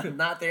 man. I'm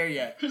not there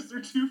yet. Because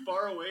they're too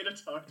far away to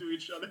talk to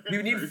each other. We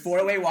in need person.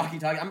 4-way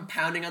walkie-talkie. I'm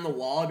pounding on the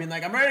wall, being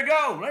like, I'm ready to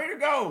go, ready to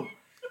go.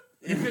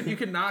 You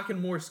can knock in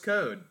Morse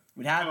code.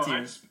 We'd have No,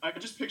 to. I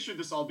just pictured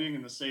this all being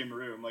in the same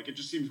room. Like, it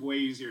just seems way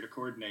easier to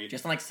coordinate.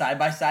 Just on, like,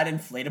 side-by-side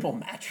inflatable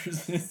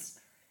mattresses.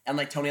 And,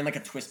 like, Tony on, like, a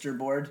twister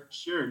board.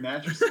 Sure,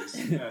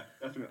 mattresses. Yeah,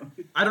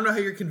 definitely. I don't know how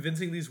you're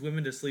convincing these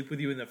women to sleep with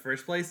you in the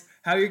first place.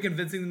 How you're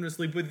convincing them to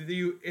sleep with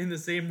you in the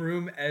same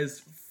room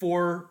as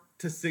 4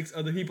 to 6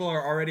 other people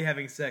are already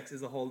having sex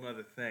is a whole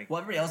nother thing. Well,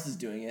 everybody else is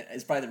doing it.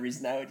 It's probably the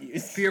reason I would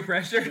use. Peer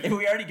pressure? If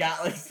we already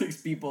got like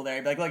 6 people there,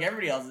 I'd be like, look,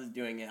 everybody else is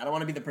doing it. I don't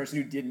want to be the person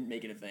who didn't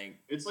make it a thing.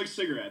 It's like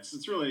cigarettes.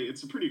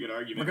 It's a pretty good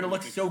argument. We're gonna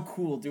look so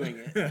cool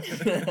doing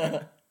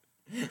it.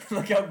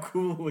 Look how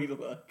cool we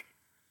look.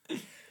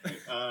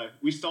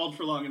 We stalled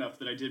for long enough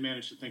that I did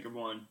manage to think of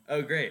one.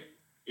 Oh, great.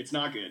 It's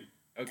not good.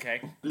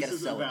 Okay. This Gotta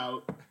is sell it.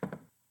 about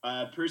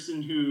a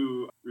person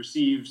who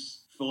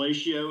receives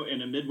fellatio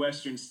in a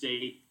Midwestern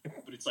state,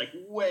 but it's like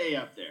way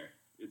up there.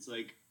 It's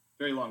like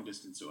very long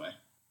distance away.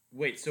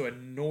 Wait, so a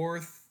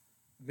North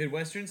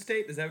Midwestern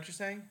state? Is that what you're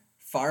saying?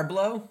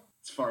 Farblow?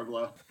 It's far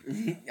below.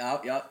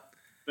 Yup.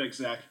 Thanks,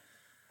 Zach.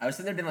 I was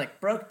sitting there being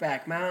like,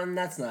 Brokeback Mountain,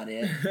 that's not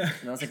it.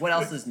 And I was like, what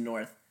else is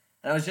north?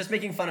 And I was just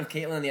making fun of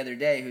Caitlin the other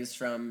day, who's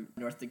from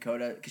North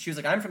Dakota, because she was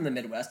like, I'm from the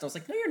Midwest. And I was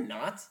like, no, you're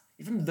not.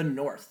 You're from the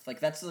North. Like,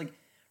 that's like,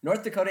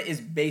 North Dakota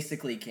is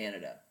basically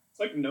Canada. It's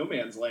like no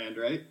man's land,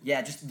 right?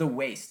 Yeah, just the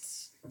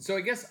wastes. So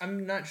I guess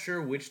I'm not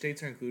sure which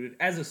states are included.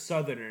 As a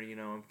Southerner,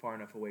 I'm far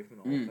enough away from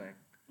the whole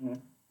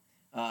thing.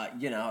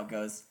 You know how it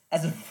goes.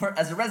 As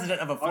a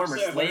resident of a former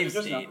Honestly, I'd rather slave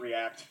just state. not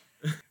react.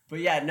 But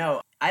yeah,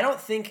 no, I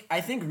think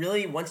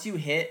really once you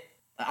hit,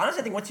 honestly,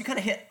 I think once you kind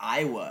of hit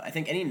Iowa, I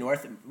think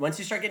once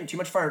you start getting too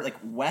much far, like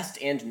west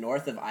and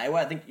north of Iowa,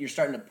 I think you're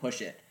starting to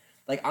push it.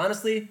 Like,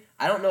 honestly,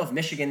 I don't know if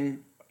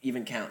Michigan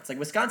even counts. Like,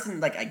 Wisconsin,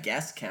 like, I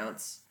guess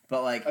counts.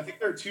 But, like, I think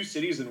there are 2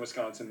 cities in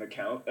Wisconsin that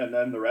count, and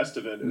then the rest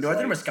of it is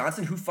Northern like,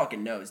 Wisconsin, who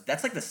fucking knows?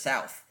 That's like the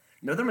South.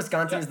 Northern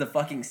Wisconsin is the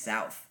fucking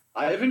South.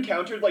 I've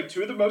encountered, like,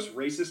 2 of the most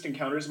racist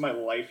encounters in my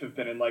life have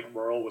been in, like,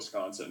 rural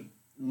Wisconsin.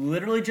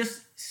 Literally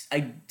just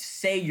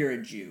say you're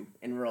a Jew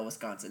in rural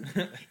Wisconsin.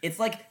 It's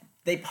like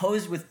they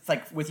pose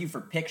with you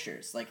for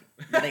pictures. Like,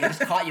 they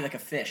just caught you like a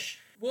fish.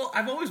 Well,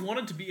 I've always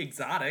wanted to be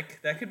exotic.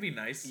 That could be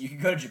nice. You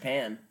could go to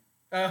Japan.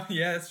 Oh,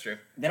 yeah, that's true.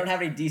 They don't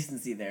have any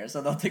decency there,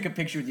 so they'll take a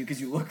picture with you because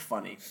you look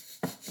funny.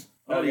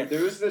 Oh yeah,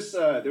 there was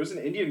an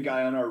Indian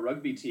guy on our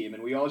rugby team,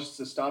 and we all used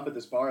to stop at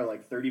this bar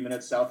like 30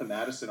 minutes south of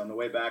Madison on the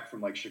way back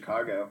from like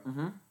Chicago,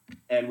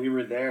 and we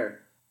were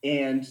there,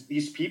 and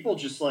these people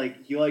just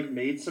like he like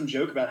made some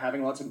joke about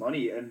having lots of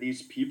money, and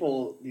these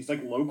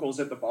like locals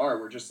at the bar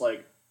were just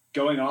like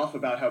going off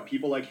about how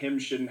people like him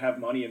shouldn't have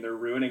money and they're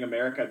ruining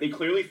America. They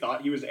clearly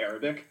thought he was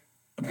Arabic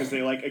because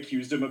they like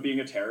accused him of being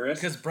a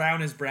terrorist. Because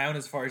brown is brown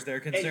as far as they're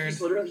And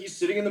concerned. he's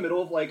sitting in the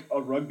middle of like a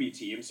rugby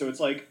team, so it's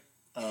like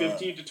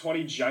 15 to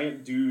 20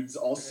 giant dudes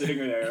all sitting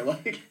there.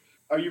 Like,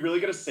 are you really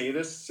gonna say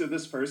this to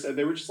this person? And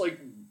they were just like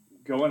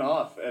going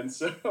off, and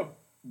so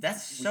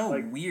That's so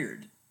like,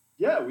 weird.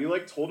 yeah, we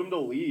like told them to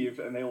leave,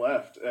 and they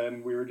left,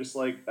 and we were just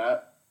like,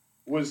 that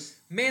was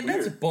Man,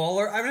 weird. that's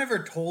baller. I've never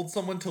told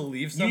someone to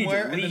leave You need to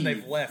somewhere and then leave.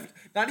 they've left.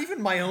 Not even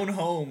my own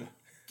home.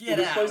 Get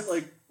this out. place,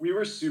 like, we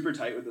were super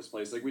tight with this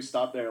place. Like, we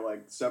stopped there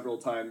like several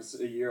times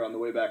a year on the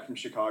way back from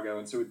Chicago,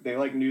 and so they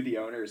like knew the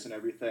owners and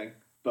everything.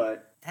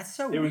 But That's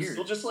so it weird. was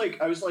still just like,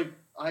 I was like,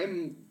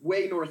 I'm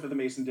way north of the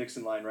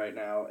Mason-Dixon line right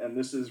now, and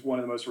this is one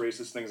of the most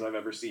racist things I've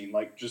ever seen.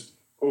 Like, just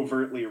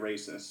overtly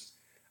racist.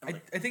 I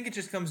think it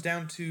just comes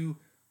down to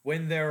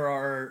when there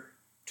are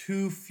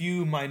too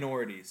few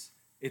minorities,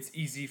 it's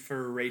easy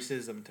for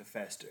racism to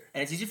fester.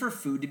 And it's easy for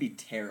food to be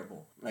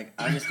terrible. Like,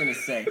 I'm just gonna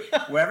say,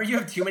 wherever you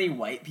have too many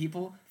white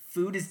people,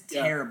 food is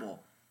Yeah.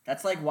 terrible.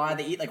 That's like why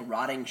they eat like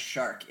rotting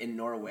shark in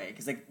Norway,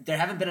 because like there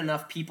haven't been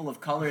enough people of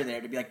color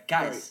there to be like,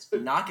 guys,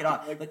 Right. knock it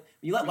off. Like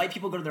you let white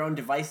people go to their own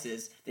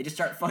devices, they just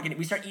start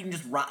we start eating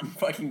just rotten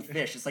fucking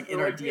fish. It's like in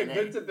Or, our like, we DNA.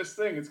 invented this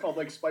thing. It's called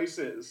like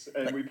spices,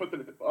 and Like- we put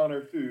them on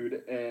our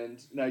food,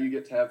 and now you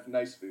get to have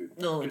nice food.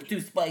 No, it's too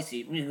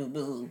spicy.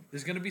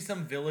 There's going to be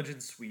some village in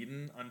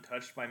Sweden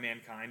untouched by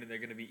mankind and they're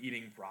going to be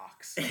eating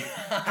rocks.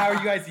 How are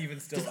you guys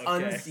even still Just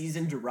okay?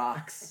 unseasoned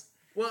rocks.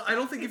 Well, I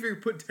don't think if you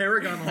put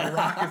tarragon on a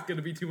rock, it's going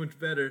to be too much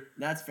better.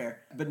 That's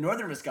fair. But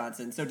northern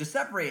Wisconsin, so to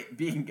separate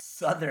being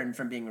southern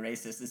from being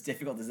racist, as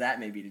difficult as that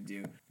may be to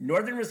do,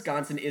 northern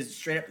Wisconsin is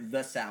straight up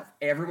the South.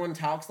 Everyone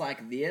talks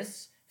like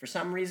this for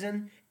some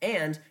reason,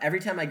 and every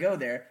time I go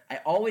there,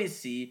 I always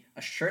see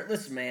a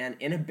shirtless man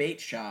in a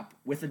bait shop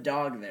with a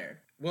dog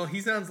there. Well,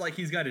 he sounds like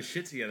he's got his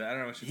shit together. I don't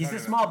know what you're He's a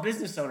talking small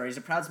business owner. He's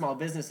a proud small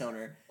business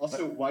owner.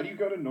 Also, why do you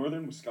go to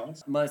northern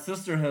Wisconsin? My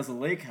sister has a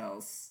lake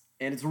house,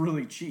 and it's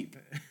really cheap.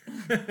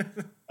 about.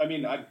 I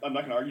mean, I'm not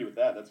going to argue with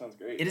that. That sounds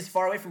great. It is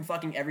far away from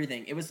fucking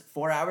everything. It was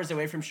 4 hours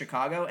away from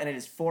Chicago, and it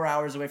is 4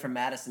 hours away from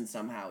Madison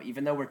somehow,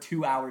 even though we're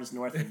 2 hours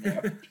north of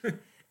there.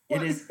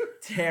 It is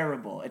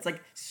terrible. It's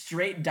like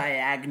straight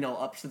diagonal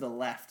up to the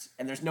left,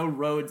 and there's no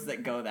roads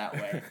that go that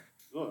way.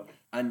 Ugh.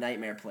 A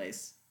nightmare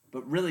place,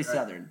 but really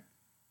southern.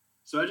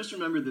 So I just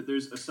remembered that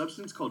there's a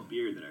substance called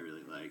beer that I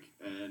really like,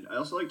 and I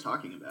also like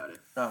talking about it.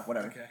 Oh,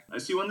 whatever. Okay. I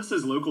see one that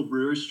says local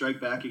brewers strike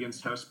back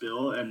against House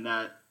Bill, and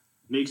that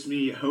makes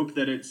me hope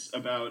that it's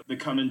about the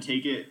come and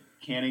take it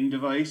canning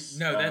device.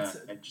 No, that's-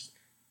 I just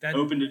That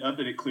opened it up,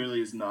 and it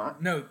clearly is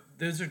not. No,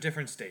 those are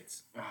different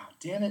states. Oh,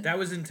 damn it. That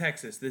was in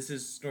Texas. This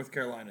is North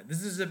Carolina.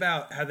 This is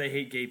about how they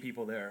hate gay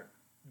people there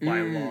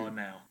by law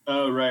now.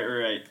 Oh,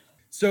 right.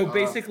 So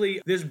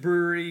basically, this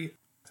brewery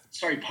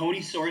Sorry,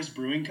 Ponysaurus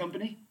Brewing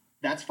Company?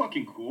 That's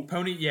fucking cool.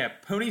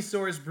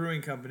 Ponysaurus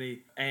Brewing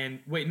Company, and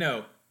wait,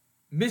 no,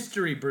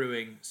 Mystery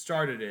Brewing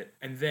started it,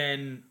 and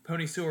then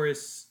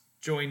Ponysaurus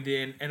joined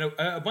in, and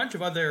a bunch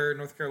of other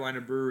North Carolina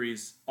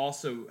breweries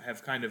also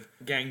have kind of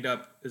ganged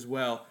up as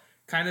well,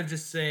 kind of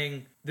just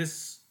saying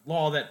this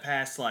law that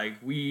passed, like,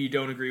 we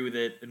don't agree with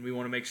it, and we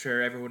want to make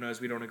sure everyone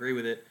knows we don't agree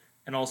with it.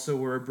 And also,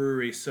 we're a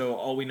brewery, so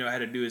all we know how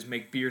to do is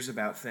make beers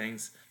about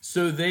things.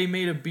 So they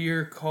made a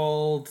beer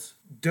called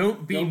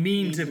Don't Be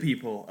Mean to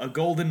People, a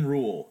golden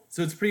rule.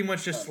 So it's pretty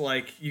much just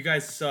like, you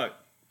guys suck.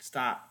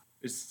 Stop.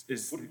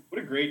 What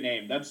a great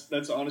name.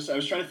 That's honestly, I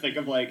was trying to think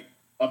of like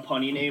a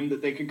punny name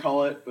that they could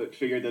call it, but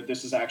figured that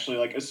this is actually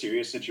like a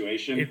serious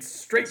situation. It's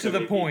straight to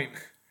the point.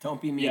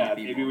 Don't be mean to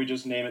people. Maybe we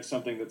just name it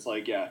something that's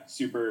like,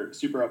 super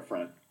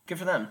upfront. Good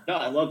for them. No,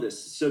 I love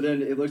this. So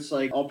then it looks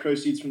like all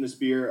proceeds from this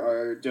beer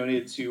are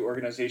donated to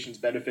organizations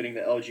benefiting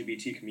the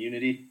LGBT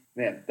community.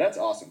 Man, that's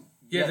awesome.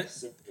 Yeah,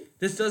 Yes.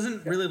 this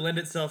doesn't really lend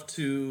itself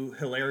to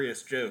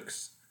hilarious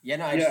jokes. Yeah,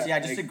 no, I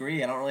just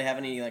agree. I don't really have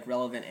any like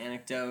relevant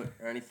anecdote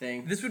or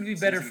anything. This would be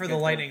better for the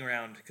lightning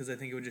round, because I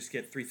think it would just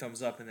get 3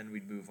 thumbs up and then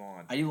we'd move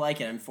on. I do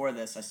like it. I'm for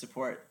this. I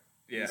support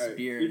this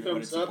beer 3 and what it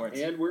thumbs up, supports.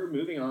 and we're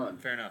moving on.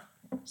 Fair enough.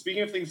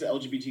 Speaking of things the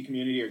LGBT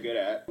community are good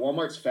at,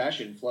 Walmart's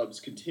fashion flubs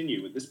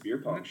continue with this beer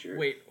pong shirt.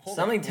 Wait, hold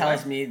Something on.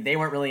 tells me they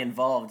weren't really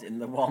involved in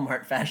the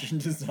Walmart fashion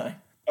design.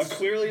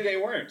 Clearly they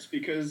weren't,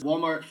 because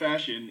Walmart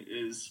fashion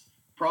is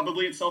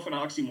probably itself an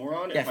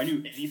oxymoron. Yeah. If I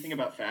knew anything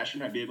about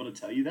fashion, I'd be able to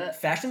tell you that.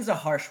 Fashion's a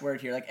harsh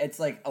word here. Like, it's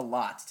like a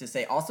lot to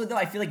say. Also, though,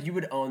 I feel like you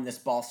would own this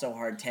ball so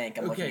hard tank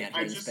I'm looking at here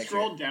I in this just picture.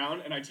 scrolled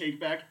down and I take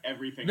back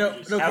everything. No, I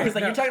just no, said. I was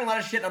like, no. you're talking a lot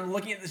of shit. I'm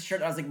looking at this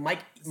shirt. I was like, Mike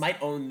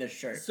might own this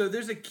shirt. So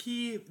there's a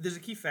key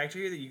factor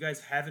here that you guys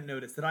haven't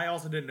noticed, that I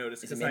also didn't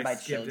notice Is it because made I by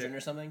skipped children it.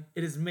 or something?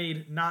 It is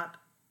made not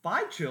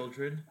by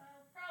children,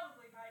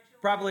 Probably by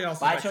children. probably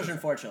also By children,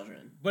 for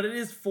children. but it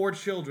is for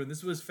children.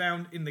 This was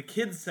found in the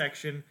kids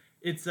section.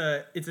 It's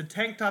a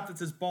tank top that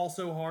says "ball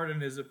so hard"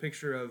 and is a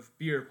picture of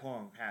beer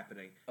pong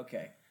happening.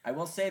 Okay. I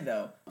will say,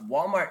 though,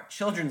 Walmart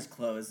children's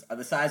clothes are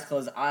the size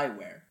clothes I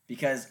wear.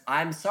 Because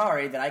I'm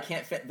sorry that I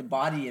can't fit the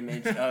body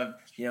image of,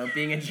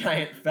 being a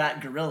giant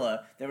fat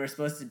gorilla that we're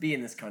supposed to be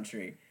in this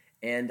country.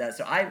 And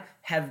so I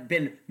have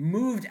been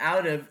moved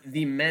out of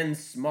the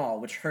men's small,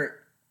 which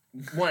hurt,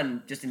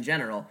 one, just in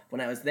general,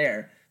 when I was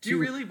there. Do you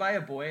really buy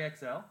a boy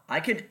XL? I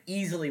could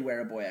easily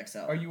wear a boy XL.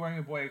 Are you wearing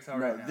a boy XL No,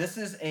 right now? this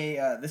is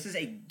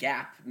a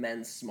Gap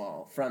men's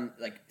small from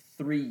like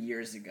 3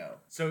 years ago.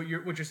 So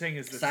what you're saying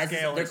is the Sizes,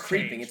 scale they're has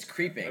creeping. changed. It's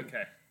creeping.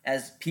 Okay.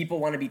 As people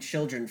want to be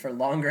children for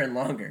longer and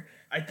longer.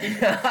 I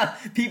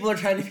think People are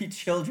trying to be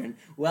children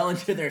well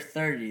into their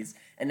 30s,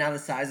 and now the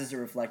sizes are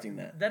reflecting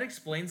that. that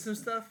explains some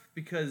stuff,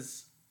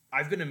 because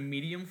I've been a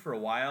medium for a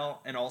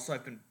while, and also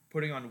I've been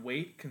putting on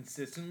weight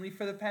consistently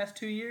for the past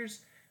 2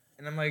 years.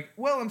 And I'm like,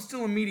 well, I'm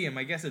still a medium.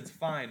 I guess it's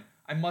fine.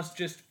 I must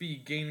just be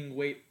gaining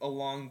weight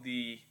along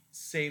the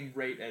same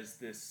rate as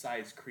this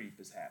size creep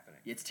is happening.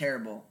 It's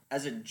terrible.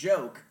 As a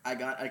joke, I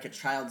got like a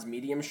child's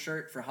medium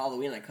shirt for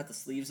Halloween, and I cut the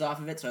sleeves off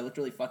of it, so I looked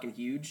really fucking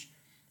huge.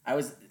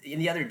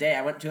 The other day,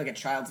 I went to like a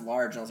child's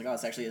large, and I was like, oh,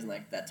 this actually isn't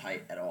like that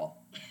tight at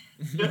all.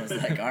 I was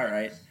like, all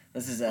right,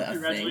 this is a thing.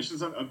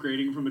 Congratulations on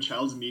upgrading from a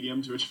child's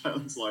medium to a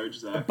child's large,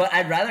 Zach. But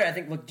I'd rather, I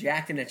think, look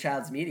jacked in a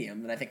child's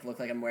medium than I think look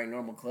like I'm wearing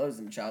normal clothes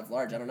in a child's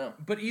large. I don't know.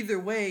 But either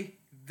way,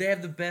 they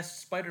have the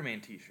best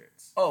Spider-Man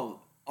t-shirts.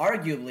 Oh,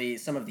 arguably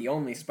some of the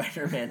only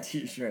Spider-Man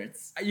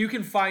t-shirts. You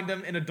can find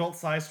them in adult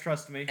size,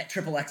 trust me. At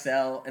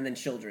XXL and then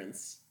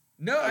children's.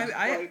 No,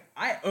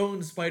 I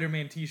own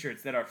Spider-Man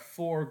t-shirts that are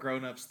for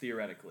grown-ups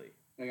theoretically.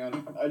 Hang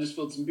on, I just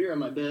filled some beer on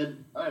my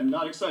bed. I am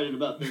not excited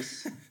about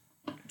this.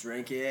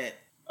 Drink it.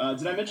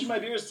 Did I mention my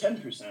beer is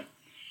 10%?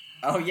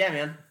 Oh, yeah,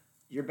 man.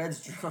 Your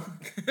bed's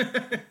drunk.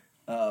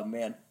 Oh,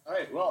 man. All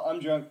right, well, I'm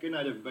drunk. Good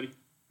night, everybody.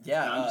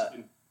 Yeah. No, I'm just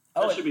kidding.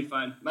 oh, That it- should be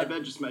fine. My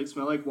bed just might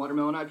smell like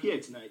watermelon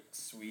IPA tonight.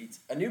 Sweet.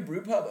 A new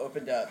brew pub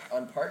opened up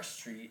on Park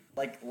Street,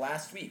 like,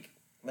 last week.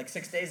 Like,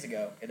 6 days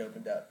ago, it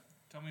opened up.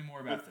 Tell me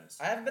more about this.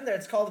 I haven't been there.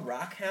 It's called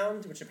Rock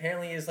Hound, which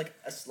apparently is, like,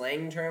 a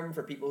slang term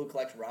for people who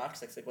collect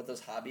rocks. Like, it's like what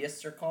those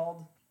hobbyists are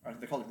called.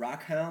 They're called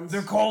rock hounds.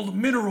 They're called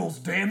minerals,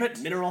 damn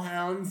it! Mineral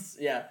hounds.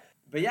 Yeah.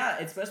 But yeah,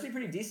 it's supposed to be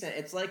pretty decent.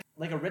 It's like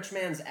a rich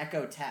man's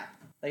Echo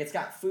Tap. Like, it's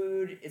got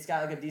food. It's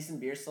got like a decent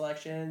beer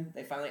selection.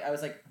 I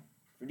was like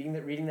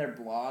reading their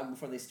blog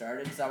before they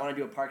started because I want to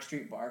do a Park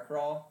Street bar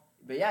crawl.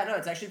 But yeah, no,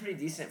 it's actually pretty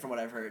decent from what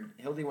I've heard.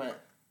 Hildy went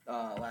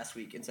last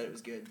week and said it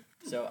was good.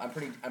 So I'm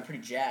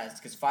pretty jazzed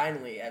because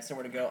finally I have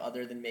somewhere to go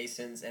other than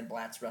Mason's and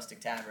Blatt's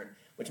Rustic Tavern.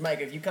 Which, Mike,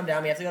 if you come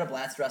down, we have to go to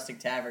Blatt's Rustic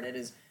Tavern. It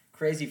is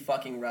crazy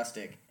fucking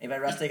rustic. And by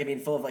rustic, I mean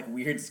full of like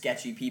weird,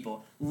 sketchy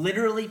people.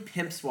 Literally,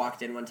 pimps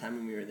walked in one time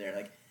when we were there.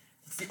 Like,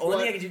 it's the only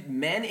thing I could do.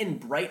 Men in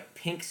bright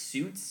pink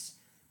suits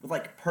with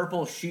like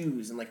purple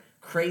shoes and like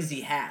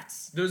crazy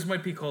hats. Those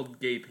might be called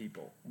gay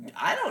people.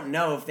 I don't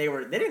know if they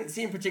didn't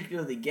seem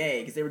particularly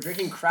gay because they were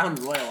drinking Crown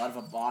Royal out of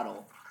a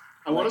bottle.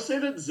 I want to say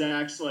that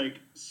Zach's like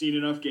seen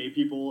enough gay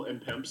people and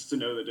pimps to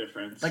know the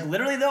difference. Like,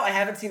 literally, though, I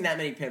haven't seen that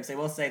many pimps. I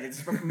will say that this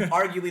is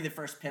arguably the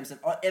first pimps. And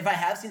if I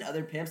have seen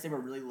other pimps, they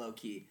were really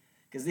low-key.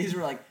 Because these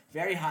were, like,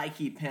 very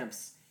high-key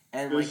pimps.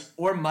 And, like,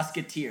 or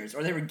musketeers.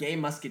 Or they were gay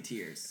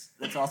musketeers.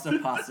 That's also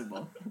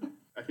possible.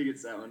 I think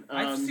it's that one.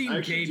 I've seen I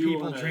actually gay do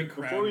people wanna, drink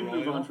before we Crown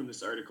move Royal. on from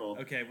this article,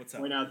 Okay, what's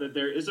up? point out that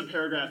there is a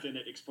paragraph in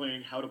it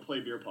explaining how to play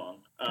beer pong.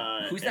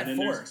 Who's that and then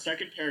for? There's a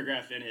second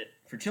paragraph in it.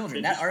 For children.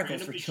 It That just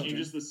article's for randomly children.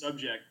 changes the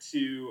subject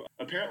to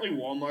apparently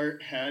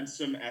Walmart had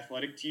some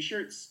athletic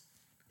T-shirts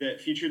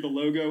that featured the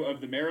logo of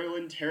the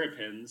Maryland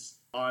Terrapins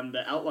on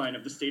the outline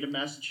of the state of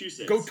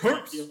Massachusetts. Go And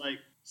Terps! I feel like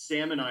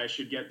Sam and I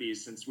should get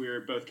these since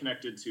we're both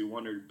connected to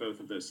one or both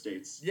of those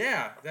states.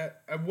 Yeah,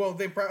 that well,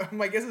 they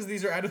my guess is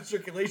these are out of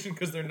circulation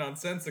because they're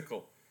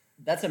nonsensical.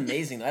 That's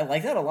amazing. I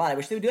like that a lot. I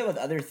wish they would do that with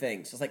other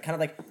things. It's like kind of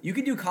like you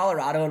could do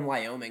Colorado and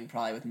Wyoming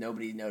probably with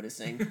nobody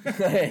noticing.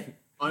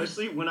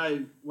 Honestly, when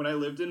I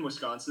lived in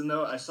Wisconsin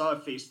though, I saw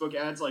Facebook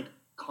ads like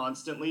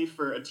constantly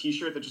for a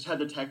T-shirt that just had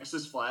the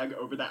Texas flag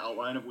over the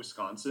outline of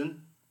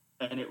Wisconsin,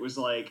 and it was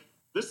like,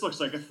 this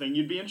looks like a thing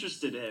you'd be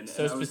interested in.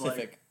 So and I was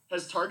specific. like,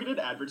 has targeted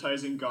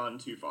advertising gone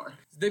too far?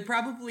 They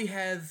probably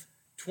have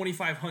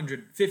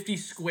 2,500, 50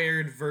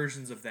 squared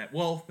versions of that.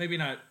 Well, maybe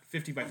not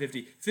 50 by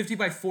 50, 50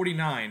 by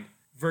 49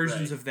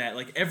 versions Right. of that.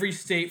 Like every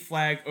state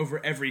flag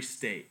over every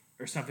state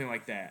or something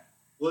like that.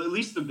 Well, at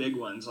least the big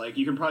ones. Like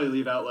you can probably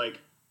leave out like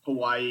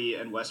Hawaii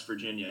and West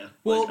Virginia.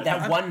 Well, Like,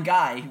 That one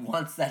guy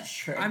wants that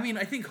shirt. I mean,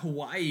 I think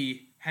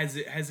Hawaii has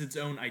its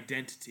own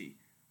identity,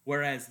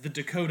 whereas the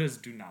Dakotas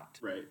do not.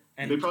 right.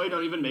 And They probably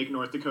don't even make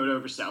North Dakota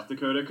over South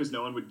Dakota because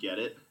no one would get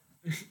it.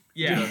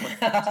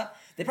 yeah.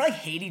 They probably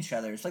hate each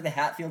other. It's like the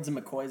Hatfields and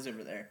McCoys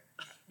over there.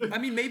 I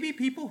mean, maybe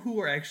people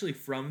who are actually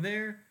from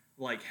there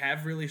like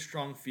have really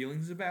strong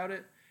feelings about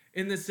it,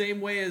 in the same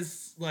way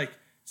as like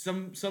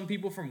some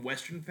people from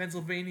Western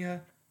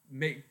Pennsylvania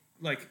make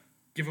like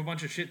give a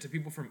bunch of shit to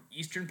people from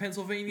Eastern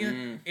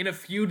Pennsylvania in a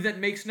feud that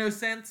makes no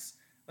sense.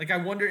 Like I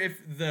wonder if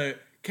the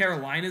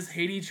Carolinas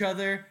hate each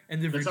other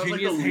and the That sounds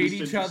like Virginias the hate least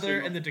each other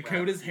interesting and the rap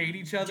Dakotas feud. hate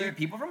each other. Dude,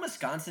 people from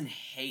Wisconsin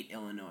hate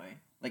Illinois.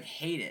 Like,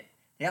 hate it.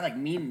 They have, like,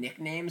 mean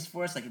nicknames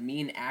for us, like,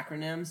 mean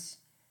acronyms.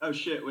 Oh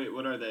shit! Wait,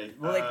 what are they?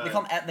 Well,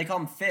 they call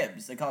them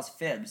fibs. They call us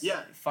fibs.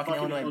 Yeah, Fucking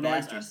Illinois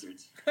bastards.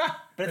 But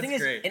the thing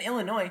is, great. in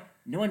Illinois,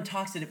 no one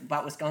talks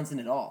about Wisconsin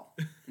at all.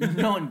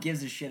 No one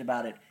gives a shit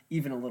about it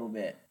even a little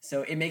bit.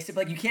 So it makes it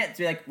like you can't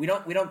be like we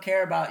don't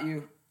care about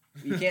you.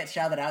 You can't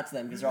shout that out to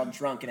them because they're all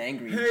drunk and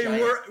angry. and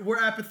giant. we're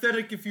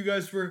apathetic if you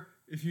guys were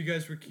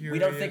curious. We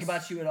don't think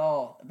about you at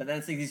all. But then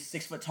it's like these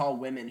 6 foot tall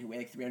women who weigh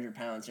like 300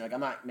 pounds. You're like, I'm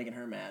not making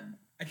her mad.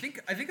 I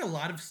think a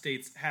lot of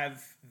states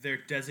have their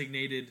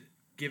designated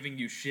giving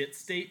you shit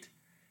state,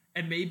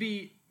 and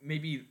maybe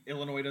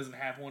Illinois doesn't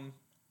have one.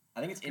 I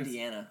think it's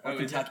Indiana or Oh, is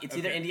it? Kentucky. It's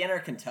either Okay. Indiana or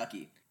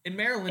Kentucky. In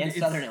Maryland, And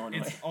Southern Illinois.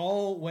 it's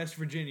all West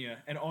Virginia,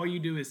 and all you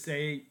do is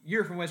say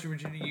you're from West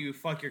Virginia, you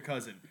fuck your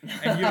cousin,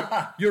 and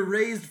you're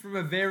raised from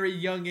a very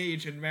young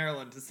age in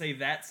Maryland to say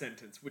that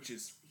sentence, which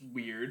is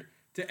weird.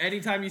 To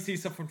anytime you see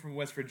someone from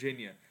West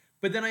Virginia,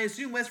 but then I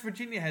assume West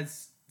Virginia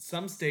has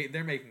some state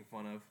they're making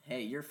fun of.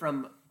 Hey, you're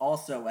from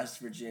also West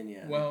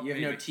Virginia. Well, you have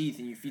no maybe. teeth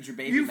and you feed your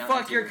baby. You Mountain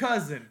fuck your Dew.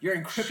 cousin. You're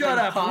in crippling Shut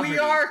up. poverty. We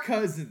are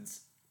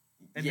cousins.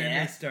 And then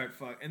Yeah. they start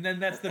fuck. And then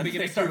that's the They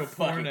beginning start to a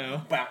fucking-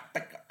 porno.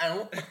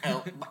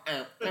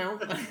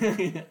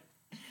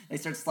 They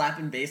start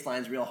slapping bass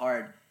lines real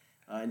hard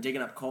and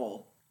digging up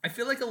coal. I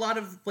feel like a lot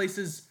of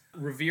places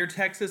revere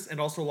Texas, and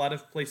also a lot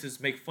of places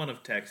make fun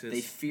of Texas.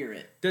 They fear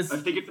it. Does I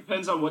think it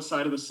depends on what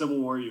side of the Civil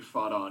War you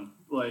fought on.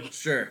 Like,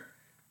 sure,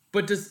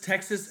 but does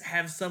Texas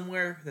have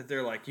somewhere that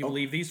they're like, you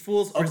believe these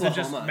fools, or is it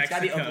just Oklahoma. It's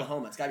gotta Mexico? be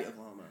Oklahoma. It's gotta be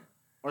Oklahoma.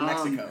 Or Um,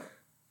 Mexico.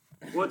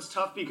 well, it's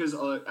tough because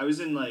I was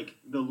in like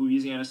the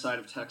Louisiana side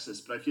of Texas,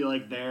 but I feel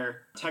like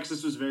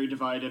Texas was very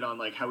divided on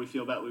like how we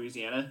feel about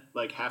Louisiana.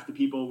 Like half the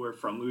people were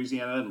from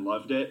Louisiana and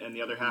loved it, and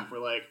the other half were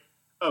like,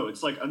 "Oh,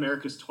 it's like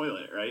America's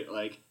toilet, right?"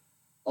 Like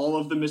all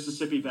of the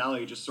Mississippi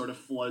Valley just sort of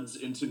floods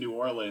into New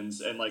Orleans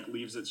and like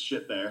leaves its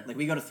shit there. Like,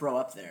 we go to throw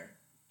up there.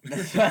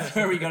 That's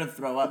where we go to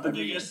throw up. The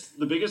every year.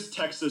 biggest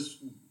Texas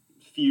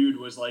feud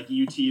was like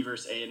UT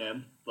versus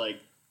A&M.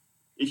 Like,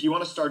 if you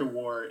want to start a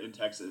war in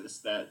Texas,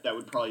 that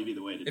would probably be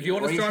the way to do If you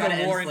want Or to you start try to a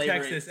end war in slavery.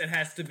 Texas, it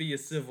has to be a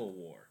civil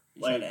war.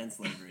 You try like- to end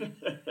slavery.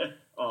 it.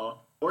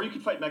 Or you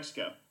could fight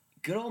Mexico.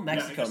 Good old I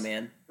Mexico, guess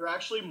man. They're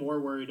actually more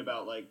worried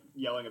about like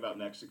yelling about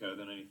Mexico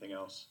than anything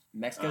else.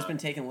 Mexico's been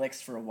taking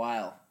licks for a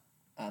while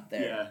out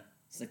there. Yeah.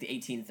 It's like the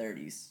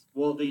 1830s.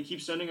 Well, they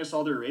keep sending us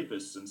all their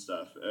rapists and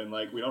stuff, and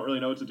like we don't really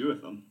know what to do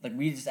with them. Like,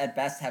 we just at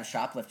best have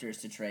shoplifters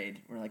to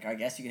trade. We're like, I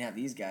guess you can have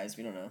these guys.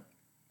 We don't know.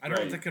 I don't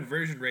know Right. what the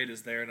conversion rate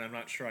is there, and I'm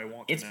not sure I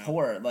want to It's know.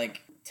 poor,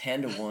 like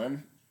 10 to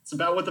 1 It's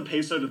about what the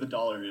peso to the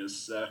dollar is.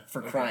 So.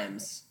 for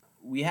crimes.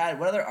 We had,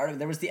 what other article?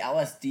 There was the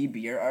LSD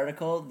beer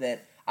article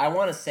that I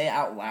want to say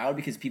out loud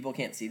because people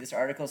can't see this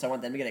article, so I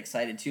want them to get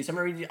excited too. So I'm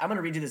going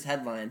to read you this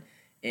headline,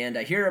 and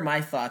here are my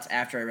thoughts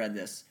after I read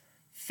this.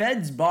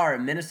 Feds bar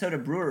Minnesota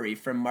brewery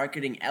from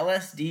marketing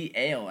LSD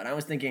ale. And I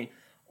was thinking,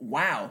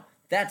 wow,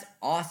 That's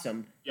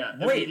awesome. Yeah.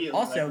 Wait, immediately,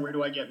 also, like, where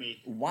do I get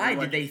me? why Where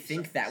do I did they get think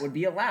myself? that would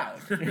be allowed?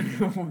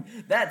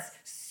 That's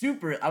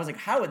super. I was like,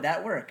 how would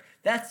that work?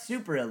 That's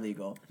super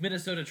illegal.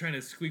 Minnesota trying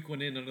to squeak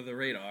one in under the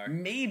radar.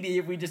 Maybe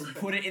if we just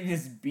put it in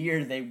this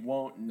beer, they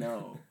won't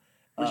know.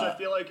 Which I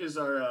feel like is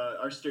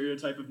our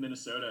stereotype of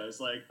Minnesota is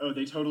like, oh,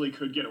 they totally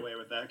could get away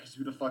with that because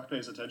who the fuck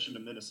pays attention to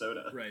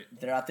Minnesota? Right.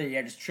 They're out there,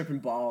 yeah, just tripping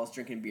balls,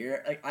 drinking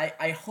beer. Like,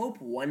 I hope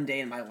one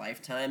day in my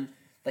lifetime,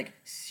 like,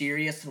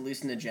 serious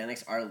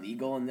hallucinogenics are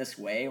legal in this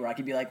way, where I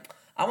could be like,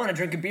 I want to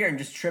drink a beer and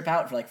just trip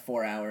out for like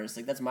 4 hours.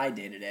 Like, that's my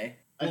day to day.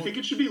 I think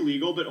it should be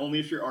legal, but only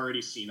if you're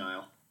already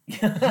senile.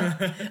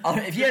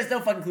 If he has no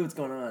fucking clue what's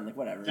going on, like,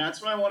 whatever.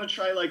 That's when I want to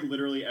try like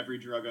literally every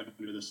drug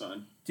under the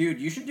sun. Dude,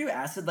 you should do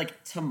acid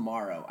like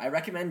tomorrow. I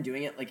recommend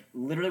doing it like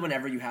literally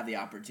whenever you have the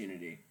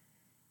opportunity.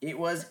 It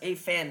was a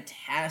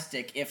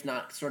fantastic, if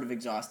not sort of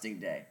exhausting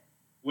day.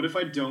 What if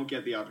I don't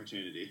get the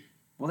opportunity?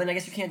 Well, then I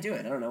guess you can't do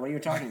it. I don't know. What are you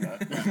talking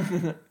about?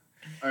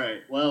 All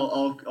right.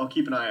 Well, I'll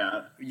keep an eye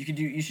out.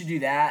 You should do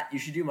that. You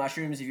should do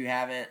mushrooms if you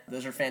haven't.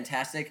 Those are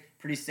fantastic.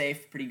 Pretty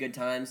safe. Pretty good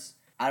times.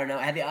 I don't know.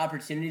 I had the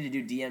opportunity to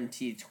do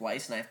DMT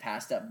twice, and I've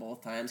passed up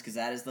both times because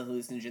that is the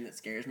hallucinogen that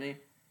scares me.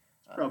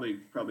 Probably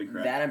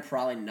correct. That I'm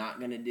probably not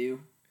going to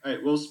do. All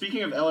right. Well,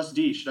 speaking of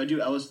LSD, should I do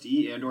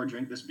LSD and or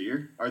drink this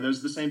beer? Are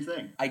those the same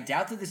thing? I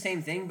doubt they're the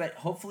same thing, but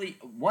hopefully,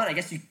 one, I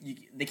guess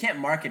they can't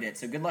market it,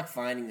 so good luck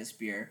finding this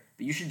beer.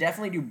 But you should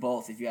definitely do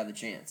both if you have the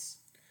chance.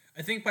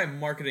 I think by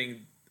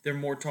marketing, they're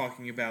more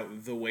talking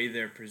about the way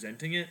they're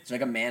presenting it. It's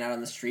like a man out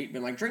on the street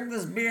being like, drink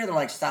this beer. They're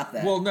like, stop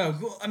that. Well, no.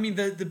 Well, I mean,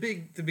 the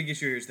big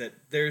issue here is that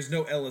there's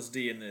no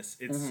LSD in this.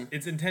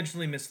 It's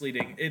intentionally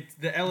misleading.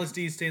 The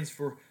LSD stands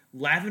for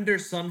lavender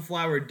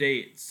sunflower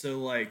date. So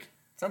like,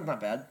 sounds not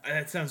bad.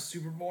 that sounds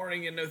super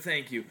boring and no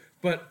thank you.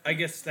 But I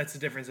guess that's a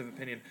difference of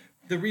opinion.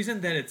 The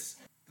reason that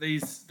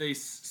they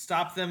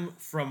stop them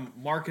from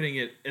marketing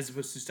it as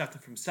opposed to stop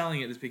them from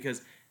selling it is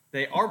because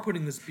they are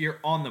putting this beer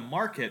on the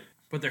market,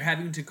 but they're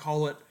having to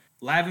call it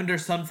lavender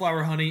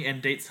sunflower honey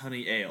and dates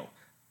honey ale.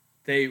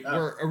 They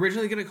were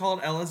originally going to call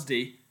it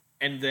LSD,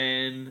 and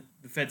then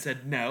the Fed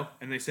said no,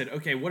 and they said,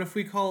 okay, what if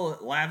we call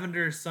it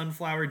lavender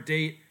sunflower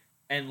date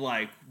and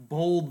like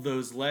bold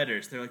those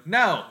letters? They're like,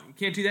 no, you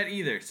can't do that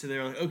either. So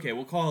they're like, okay,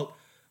 we'll call it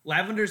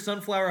lavender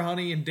sunflower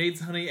honey and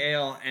dates honey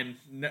ale, and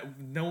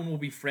no one will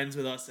be friends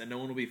with us, and no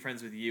one will be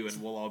friends with you,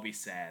 and we'll all be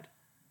sad.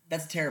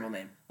 That's a terrible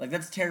name. Like,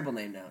 that's a terrible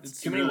name now. It's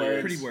too really many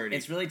words. pretty wordy.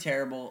 It's really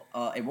terrible.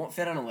 It won't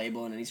fit on a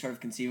label in any sort of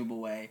conceivable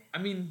way. I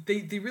mean,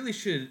 they really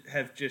should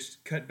have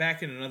just cut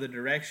back in another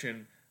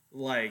direction,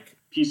 like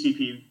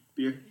PCP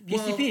beer. PCP,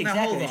 Well, now exactly.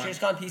 hold They on. should have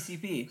just gone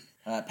PCP.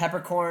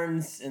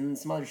 Peppercorns and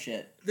some other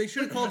shit. they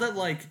should have called it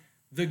like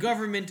the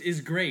government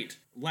is great,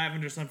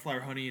 lavender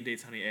sunflower honey and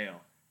dates honey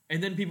ale,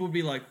 and then people would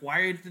be like,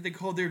 why did they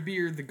call their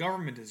beer the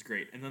government is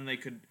great? And then they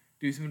could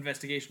do some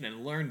investigation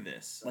and learn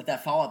this. Like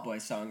that Fall Out Boy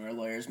song where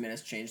lawyers made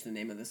us change the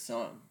name of this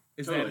song.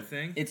 Is Totally. that a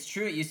thing? It's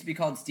true. It used to be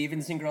called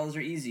Stevenson Girls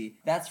Are Easy.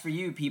 That's for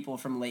you people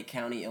from Lake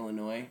County,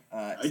 Illinois.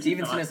 did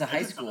Stevenson not- is a I high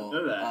did not school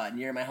know that.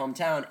 near my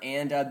hometown,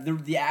 and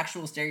the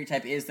actual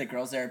stereotype is that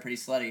girls there are pretty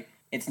slutty.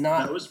 It's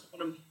not That was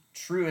one of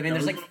true. I mean, that there's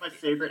was like one of my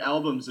favorite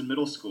albums in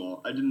middle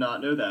school. I did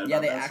not know that. yeah,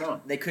 about that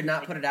song. they could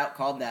not put it out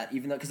called that,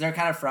 even though because they're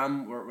kind of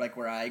from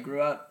where I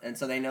grew up, and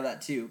so they know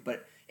that too.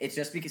 But it's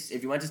just because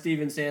if you went to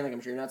Stevenson, like I'm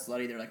sure you're not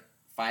slutty. There were like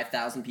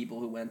 5,000 people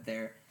who went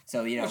there.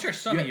 So, you know, Well, sure,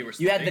 some of you were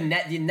you had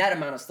slutty. the net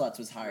amount of sluts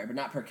was higher, but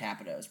not per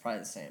capita. It was probably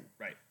the same.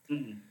 Right.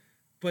 Mhm.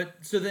 But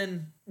so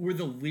then, were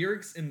the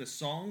lyrics in the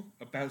song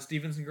about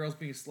Stevenson girls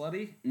being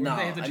slutty? Or No, did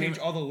they have to I change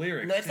mean- all the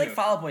lyrics? No, it's like too?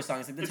 Fall Out Boy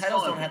songs. Like the It's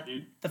titles Fall Out don't have Boy,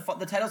 dude.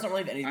 the titles don't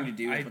really have anything to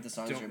do with I what the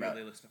songs don't are about.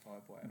 really listen to Fall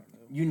Out Boy. I don't know.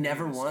 You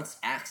never any of this once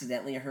stuff.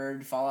 accidentally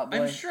heard Fall Out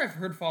Boy? I'm sure I've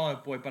heard Fall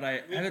Out Boy, but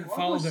I mean, haven't a lot of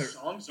followed those their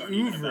songs aren't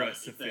even about oeuvre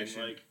anything,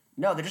 sufficient. Like,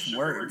 No, they're just shit,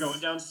 words. We're going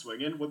down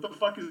swinging. What the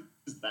fuck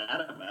is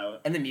that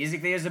about? And the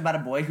music video is about a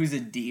boy who's a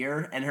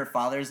deer, and her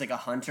father's like a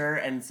hunter,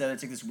 and so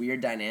it's like this weird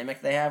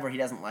dynamic they have where he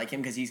doesn't like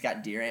him because he's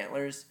got deer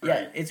antlers. Yeah,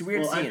 Right. it's a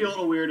weird Well, scene. I'd feel a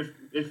little weird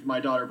if my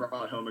daughter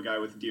brought home a guy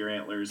with deer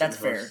antlers. That's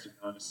and hooves, fair. to be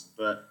honest.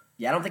 But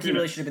Yeah, I don't think he You know-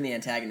 really should have been the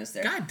antagonist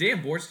there. God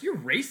damn, Boris, you're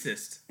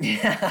racist.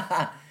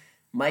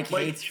 Mike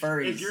like, hates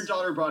furries. if your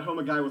daughter brought home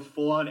a guy with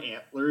full on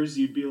antlers,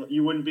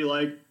 you wouldn't be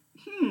like,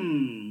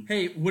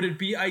 Hey, would it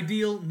be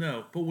ideal?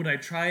 No. But would I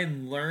try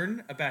and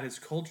learn about his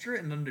culture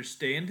and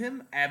understand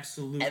him?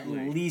 Absolutely. At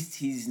least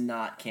he's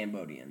not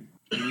Cambodian.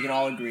 We can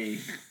all agree.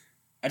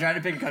 I tried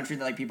to pick a country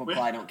that like people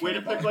probably don't care way to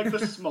about. pick like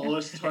the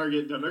smallest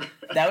target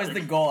demographic. That was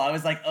the goal. I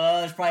was like,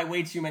 there's probably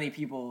way too many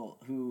people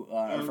who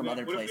are from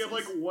other what places. if you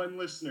have like one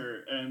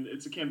listener and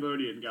it's a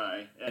Cambodian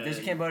guy? If there's a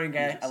and Cambodian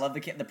guy, he's- I love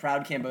the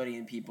proud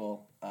Cambodian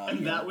people. And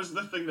you know. that was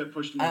the thing that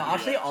pushed me. I to the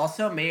actually edge.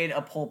 also made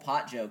a Pol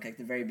Pot joke at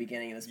the very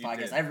beginning of this You podcast.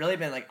 did. I've really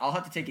been like, I'll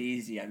have to take it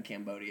easy on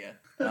Cambodia.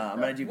 I'm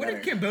gonna do What better.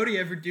 did Cambodia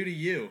ever do to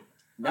you?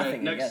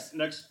 Nothing, I Next guess.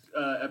 next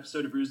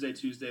episode of Brews Day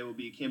Tuesday will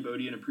be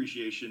Cambodian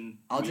Appreciation.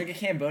 I'll Week. drink a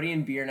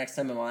Cambodian beer next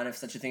time I'm on, if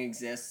such a thing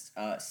exists.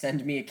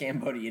 Send me a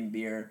Cambodian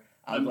beer.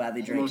 I'll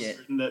gladly drink almost it.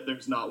 certain that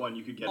there's not one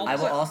you could get. I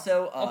will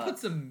also. I'll put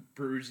some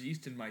brewer's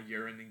yeast in my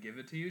urine and give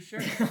it to you,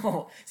 sure.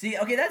 See,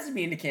 okay, that's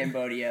mean to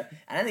Cambodia,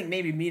 and I think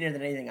maybe meaner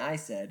than anything I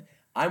said.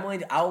 I'm willing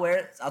to.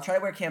 I'll try to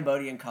wear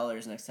Cambodian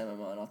colors next time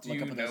I'm on. I'll have to Do look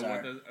you up what those know are.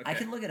 what those- I okay.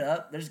 can look it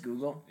up. There's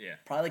Google. Yeah.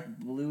 Probably like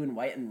blue and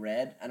white and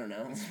red. I don't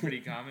know. It's pretty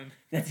common.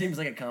 That seems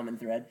like a common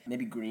thread.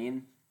 Maybe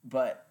green.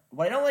 But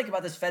what I don't like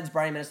about this Feds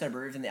Brian Minnesota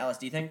Brewery and the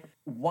LSD thing,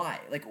 why?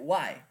 Like,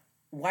 why?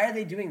 Why are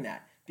they doing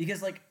that?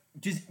 Because, like,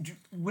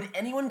 would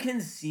anyone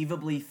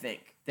conceivably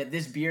think that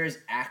this beer is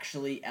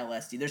actually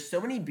LSD? There's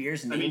so many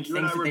beers named you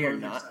and things I were that they are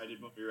both not.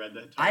 excited when we read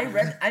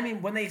that. I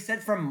mean, when they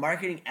said from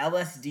marketing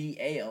LSD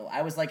ale,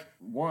 I was like,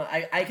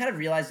 I kind of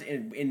realized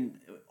in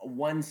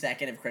 1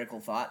 second of critical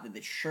thought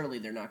that surely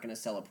they're not going to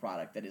sell a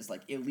product that is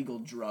like illegal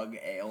drug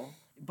ale.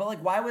 But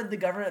like, why would the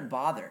government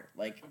bother?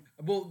 Like,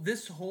 Well,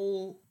 this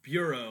whole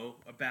bureau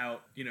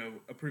about,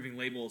 approving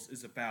labels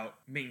is about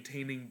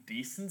maintaining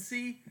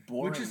decency,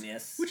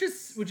 Boringness. which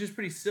is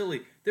pretty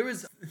silly. There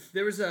was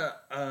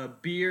a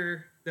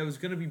beer that was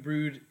going to be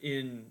brewed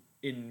in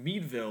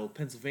Meadville,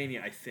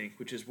 Pennsylvania, I think,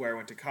 which is where I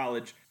went to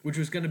college, which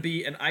was going to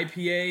be an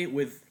IPA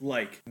with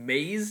like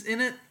maize in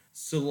it.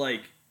 So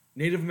like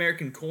Native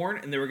American corn,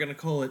 and they were going to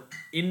call it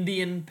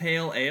Indian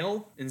Pale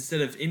Ale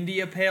instead of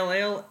India Pale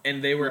Ale,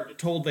 and they were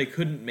told they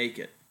couldn't make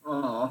it.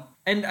 Aw.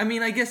 And I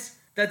mean, I guess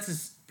that's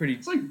just pretty.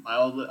 It's like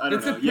wild. I don't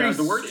It's know. a pretty Yeah,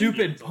 the word stupid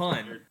Indian's also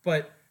pun, weird.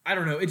 but I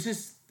don't know. It's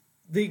just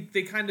they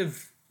kind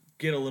of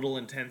get a little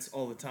intense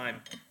all the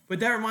time. But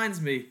that reminds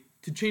me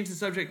to change the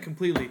subject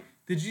completely.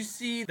 Did you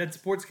see that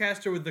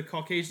sportscaster with the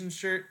Caucasian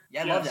shirt?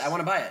 yeah, I loved Yes. it. I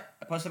want to buy it.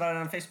 I posted about it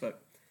on Facebook.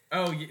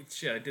 Oh yeah,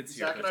 shit, I did see.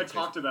 Zach your and I post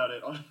on talked about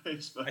it on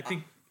Facebook. Facebook. I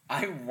think.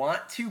 I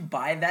want to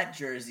buy that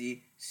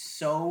jersey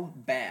so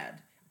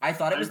bad. I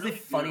thought it I was really the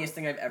do. funniest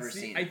thing I've ever See,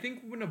 seen. I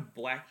think when a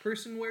black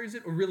person wears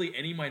it, or really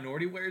any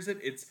minority wears it,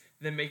 it's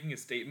them making a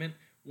statement.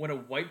 When a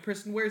white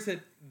person wears it,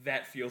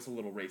 that feels a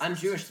little racist. I'm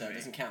Jewish to though. It me.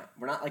 doesn't count.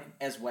 We're not like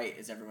as white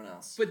as everyone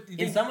else. But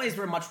in some ways,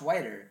 we're much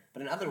whiter.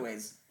 But in other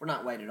ways, we're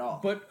not white at all.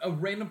 But a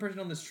random person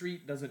on the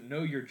street doesn't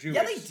know you're Jewish.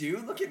 yeah, they do.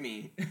 Look at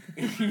me.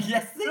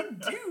 Yes,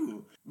 they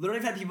do. Literally,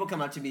 I've had people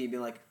come up to me and be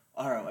like,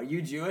 "Aro, are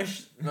you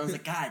Jewish?" And I was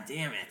like, "God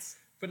damn it."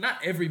 But not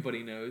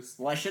everybody knows.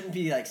 Well, I shouldn't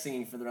be like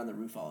singing "Further on the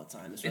Roof" all the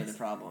time. That's really It's- the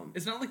problem.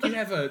 It's not like you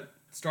have a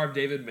Star of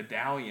David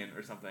medallion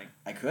or something.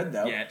 I could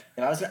though. Yet.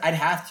 If I was, I'd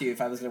have to if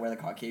I was gonna wear the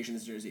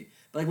Caucasians jersey.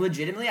 But like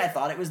legitimately, I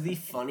thought it was the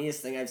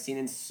funniest thing I've seen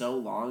in so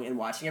long. And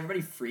watching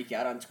everybody freak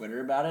out on Twitter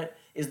about it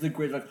is the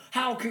grid. Like,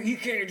 how can you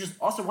can't just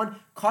also one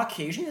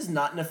Caucasian is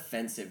not an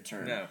offensive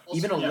term, No.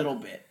 even a Also, yeah. little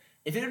bit.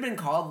 If it had been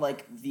called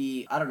like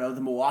the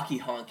Milwaukee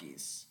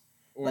Honkies.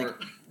 Or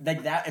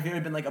Like that, if it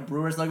had been like a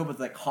Brewers logo with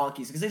like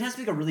honkies, because it has to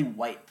be like a really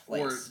white or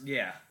place.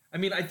 yeah. I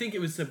mean, I think it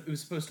was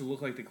supposed to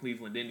look like the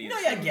Cleveland Indians. No,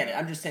 yeah, I get it.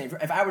 I'm just saying,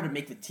 if I were to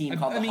make the team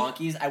called I the mean-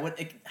 Honkies, I would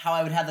how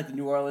I would have like the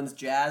New Orleans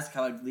Jazz,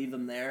 how I'd leave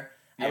them there.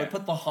 I Yeah. would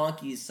put the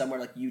Honkies somewhere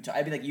like Utah.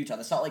 I'd be like Utah,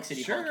 the Salt Lake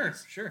City Sure,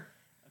 Honkies, sure.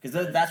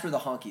 because that's where the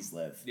Honkies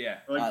live. Yeah.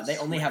 Like They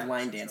only have Swingers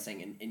line or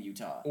dancing in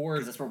Utah, Or-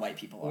 because that's where white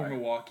people Or are.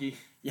 Milwaukee.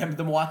 Yeah, but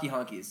the Milwaukee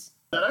Honkies.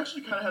 That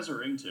actually kind of has a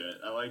ring to it.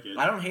 I like it.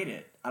 I don't hate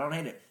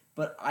it.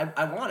 But I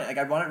want it. Like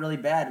I want it really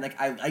bad. And like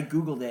I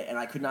googled it and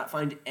I could not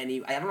find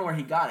any. I don't know where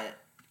he got it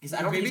because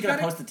I don't think Maybe he's gonna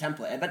got it- post the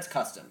template. I bet it's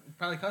custom.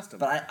 Probably custom.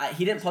 But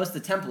he didn't post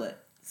the template,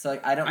 so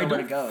like, I don't know I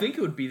where to don't go. think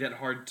it would be that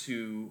hard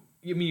to.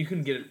 I mean, you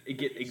couldn't get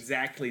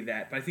exactly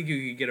that, but I think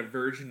you could get a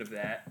version of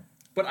that.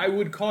 But I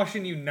would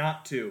caution you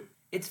not to.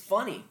 It's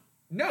funny.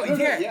 No, I don't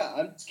know, yeah. yeah,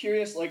 I'm just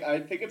curious. Like,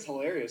 I think it's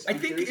hilarious. I I'm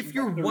think curious if what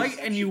you're the white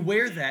and you reception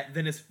wear would be. that,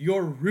 then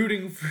you're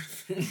rooting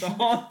for the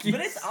Honkies.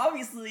 But it's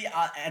obviously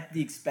at the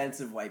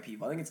expense of white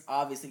people. I think it's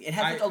obviously it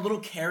has like a little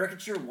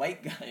caricature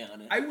white guy on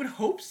it. I would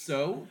hope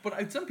so,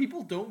 but some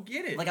people don't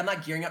get it. Like I'm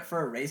not gearing up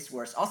for a race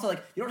war. Also,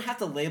 like you don't have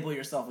to label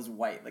yourself as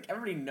white. Like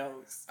everybody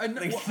knows. I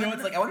know- Like, well, you know, I it's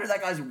know- like I wonder if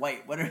that guy's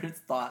white. What are his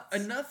thoughts?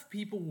 Enough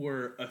people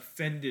were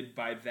offended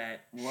by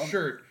that Love it.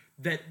 shirt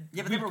that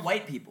Yeah, but they were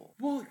white people.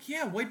 well,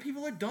 yeah, white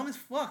people are dumb as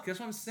fuck.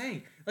 That's what I'm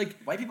saying.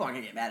 Like, White people aren't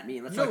gonna get mad at me.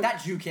 Unless No. like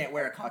that Jew can't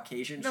wear a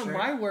Caucasian no, shirt.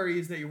 my worry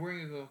is that you're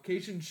wearing a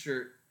Caucasian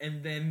shirt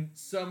and then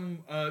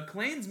some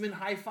Klansman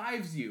high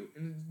fives you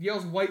and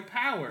yells "white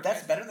power."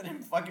 That's better than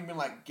him fucking being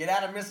like, "Get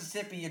out of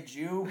Mississippi, you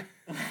Jew,"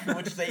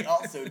 which they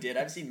also did.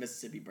 I've seen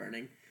Mississippi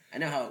burning. I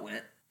know how it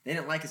went. They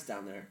didn't like us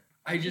down there.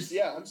 I just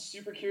Yeah, I'm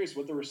super curious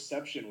what the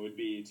reception would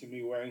be to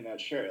me wearing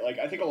that shirt. Like,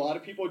 I think a lot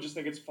of people just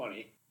think it's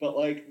funny, but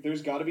like,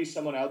 there's got to be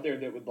someone out there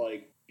that would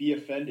like be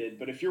offended.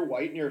 But if you're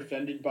white and you're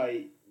offended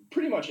by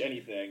pretty much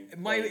anything,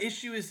 my like,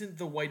 issue isn't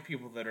the white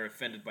people that are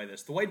offended by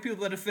this. The white people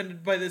that are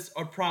offended by this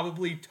are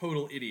probably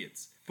total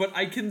idiots. But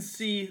I can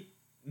see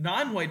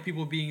non-white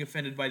people being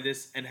offended by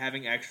this and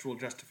having actual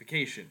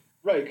justification.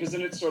 right? Because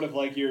then it's sort of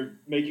like you're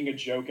making a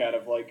joke out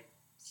of like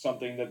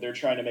something that they're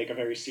trying to make a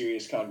very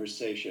serious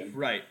conversation.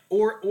 Right.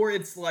 Or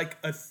it's like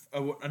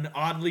an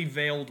oddly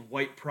veiled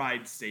white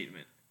pride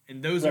statement.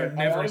 And those are Right.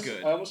 never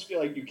good. I almost feel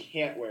like you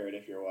can't wear it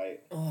if you're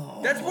white. Oh,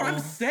 That's what I'm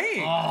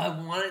saying. Oh,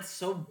 I want it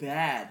so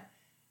bad.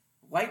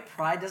 white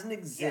pride doesn't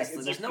exist.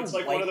 it's there's like- no it's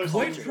like white one of those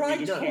culture. things White where you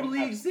pride just can't totally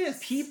have-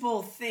 exists.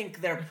 People think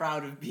they're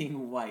proud of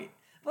being white.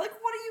 But like,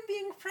 what are you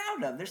being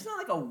proud of? There's not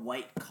like a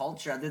white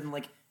culture other than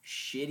like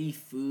shitty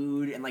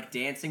food and like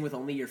dancing with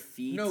only your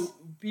feet. No,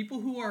 people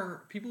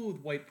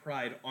with white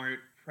pride aren't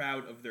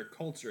proud of their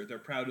culture. They're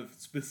proud of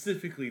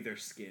specifically their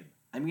skin.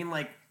 I mean,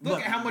 like, Look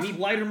at how much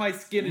lighter my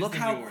skin is Look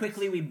than how yours.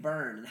 quickly we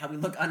burn and how we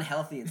look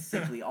unhealthy and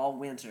sickly all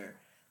winter.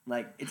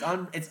 Like, it's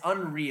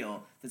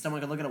unreal that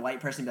someone could look at a white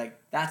person and be like,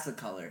 "That's the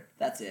color.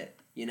 That's it."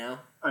 You know?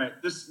 All right,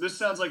 this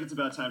sounds like it's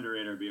about time to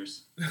rate our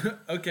beers.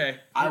 Okay.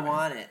 I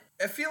want it.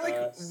 I feel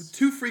like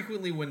too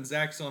frequently when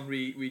Zach's on,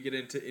 we get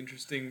into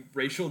interesting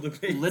racial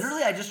debates.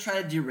 Literally, I just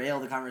try to derail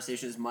the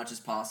conversation as much as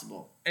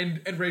possible.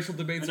 And racial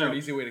debates I are know. an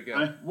easy way to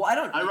go. Well, I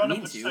don't I run up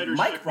mean a to. tighter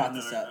Mike ship brought in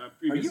this our, up. Or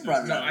previous you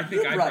brought it no, up. I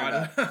think I brought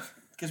it up.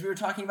 Because we were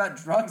talking about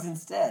drugs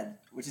instead,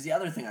 which is the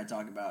other thing I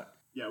talk about.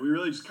 Yeah, we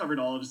really just covered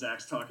all of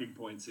Zach's talking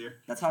points here.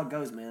 That's how it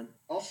goes, man.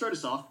 I'll start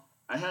us off.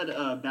 I had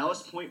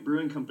Ballast Point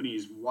Brewing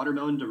Company's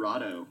Watermelon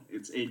Dorado.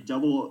 It's a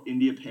double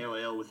India Pale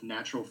Ale with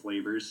natural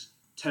flavors,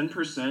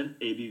 10%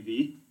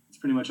 ABV. It's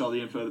pretty much all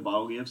the info the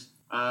bottle gives.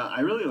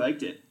 I really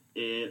liked it.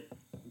 It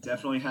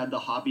definitely had the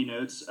hoppy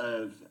notes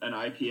of an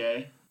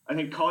IPA. I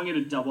think calling it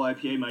a double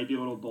IPA might be a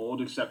little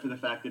bold, except for the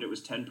fact that it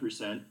was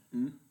 10%,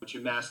 which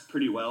it masked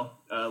pretty well.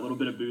 A little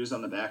bit of booze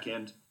on the back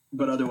end,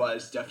 but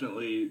otherwise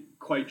definitely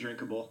quite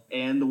drinkable.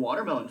 And the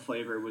watermelon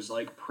flavor was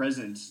like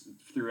present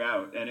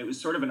throughout, and it was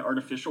sort of an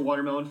artificial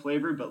watermelon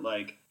flavor, but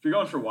like if you're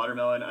going for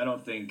watermelon, I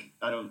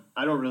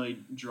don't really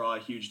draw a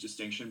huge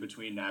distinction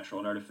between natural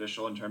and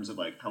artificial in terms of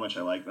like how much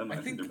I like them. I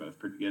think they're both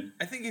pretty good.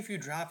 I think if you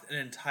dropped an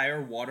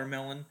entire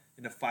watermelon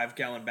in a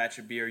 5-gallon batch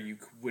of beer, you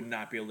would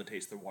not be able to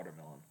taste the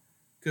watermelon.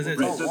 Because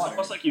it's, Right, all so it's water.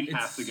 almost like you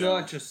have it's to go.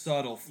 such a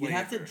subtle You flavor.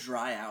 have to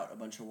dry out a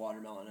bunch of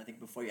watermelon, I think,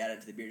 before you add it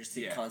to the beer, just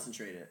to Yeah.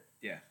 concentrate it.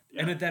 Yeah.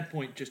 Yeah. And at that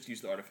point, just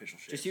use the artificial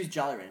shit. Just use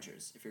Jolly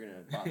Ranchers if you're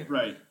gonna bother.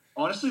 Right.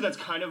 Honestly, that's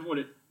kind of what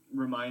it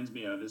reminds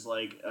me of, is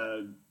like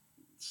a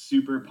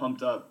super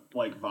pumped up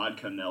like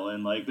vodka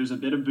melon. Like there's a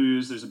bit of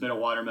booze, there's a bit of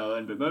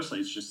watermelon, but mostly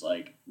it's just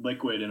like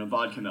liquid in a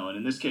vodka melon.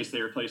 In this case,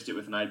 they replaced it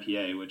with an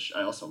IPA, which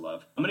I also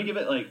love. I'm going to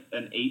give it like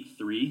an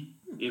 8.3.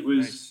 It was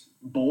Nice.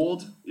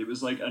 bold. It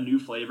was like a new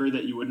flavor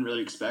that you wouldn't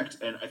really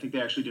expect, and I think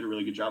they actually did a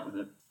really good job with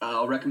it.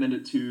 I'll recommend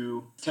it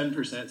to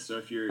 10%. So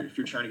if you're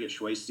trying to get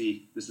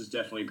schweisty, this is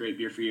definitely a great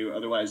beer for you.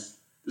 Otherwise,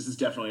 this is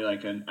definitely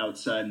like an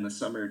outside in the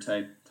summer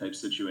type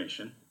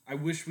situation. I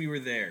wish we were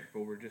there,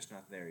 but we're just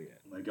not there yet.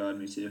 Oh my god,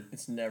 me too.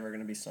 It's never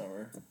gonna be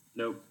summer.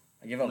 Nope.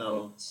 I give up No.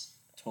 hope.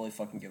 Totally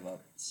fucking give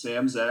up.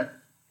 Sam, Zach.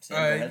 Sam,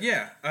 go ahead.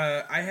 Yeah,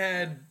 I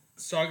had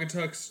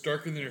Saugatuck's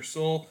Darker Than Your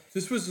Soul.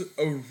 This was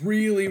a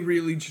really,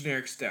 really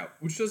generic stout,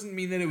 which doesn't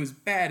mean that it was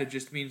bad. It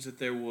just means that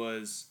there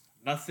was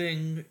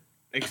nothing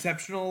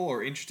exceptional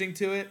or interesting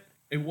to it.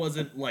 It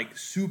wasn't like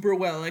super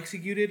well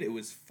executed. It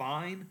was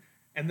fine.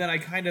 And then I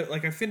kind of,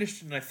 like, I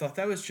finished it and I thought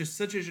that was just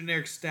such a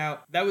generic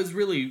stout. That was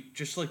really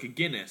just like a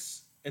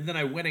Guinness. And then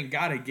I went and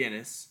got a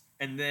Guinness.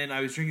 And then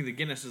I was drinking the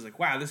Guinness. I was like,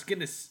 wow, this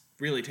Guinness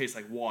really tastes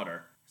like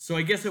water. So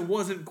I guess it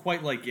wasn't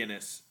quite like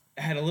Guinness.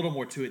 It had a little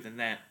more to it than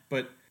that.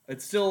 But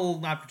it's still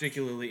not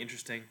particularly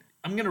interesting.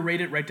 I'm going to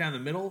rate it right down the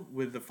middle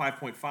with the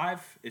 5.5.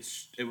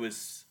 It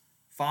was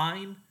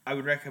fine. I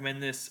would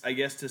recommend this, I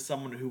guess, to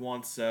someone who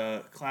wants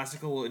a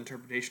classical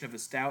interpretation of a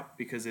stout,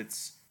 because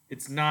it's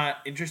not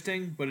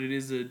interesting, but it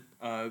is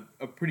a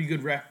pretty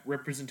good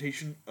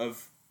representation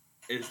of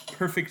a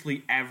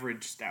perfectly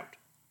average stout.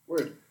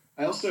 Word.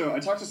 I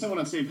talked to someone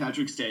on St.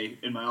 Patrick's Day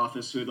in my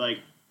office who had like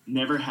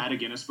never had a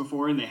Guinness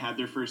before, and they had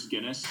their first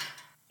Guinness,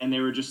 and they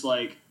were just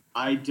like,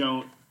 I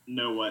don't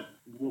know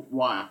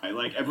why.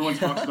 Like everyone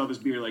talks about this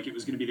beer like it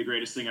was going to be the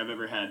greatest thing I've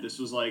ever had. This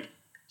was like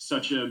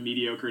such a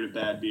mediocre to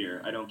bad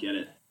beer. I don't get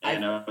it.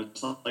 And I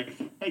was like,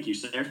 thank you,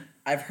 sir.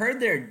 I've heard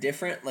they're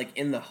different, like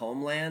in the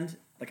homeland.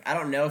 Like I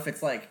don't know if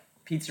it's like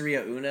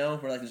Pizzeria Uno,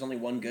 where like there's only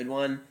one good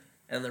one,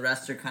 and the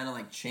rest are kind of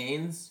like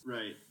chains.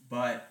 Right.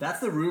 But that's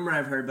the rumor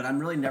I've heard. But I'm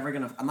really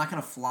I'm not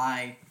gonna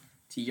fly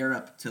to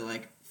Europe to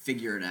like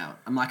figure it out.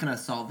 I'm not gonna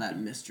solve that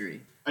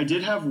mystery. I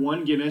did have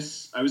one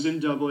Guinness. I was in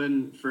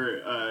Dublin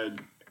for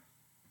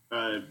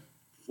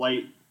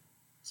flight.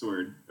 What's the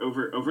word?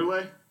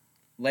 Overlay.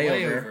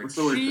 Layover. What's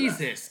the word for that?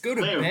 Jesus, go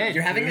to Layover. bed.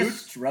 You're having a dude.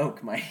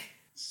 stroke, Mike.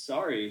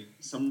 Sorry,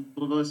 some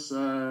of us.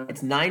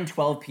 It's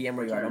 9:12 p.m.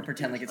 where you are. Don't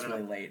pretend like it's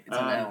really late. It's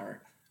an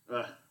hour.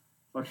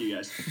 Fuck you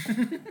guys.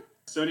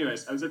 So,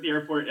 anyways, I was at the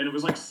airport and it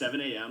was like 7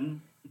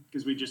 a.m.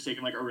 because we'd just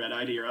taken like a red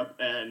eye to Europe,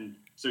 and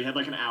so we had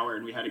like an hour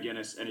and we had a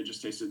Guinness and it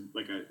just tasted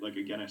like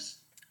a Guinness.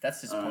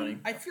 That's disappointing.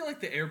 I feel like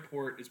the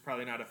airport is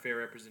probably not a fair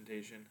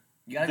representation.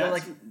 You gotta go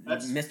that's-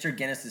 like Mr.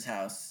 Guinness's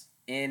house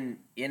in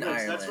Yes,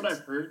 Ireland. that's what I've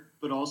heard,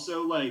 but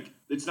also like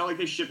it's not like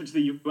they ship it to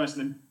the U.S.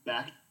 and then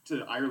back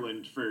to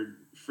Ireland for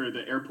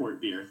the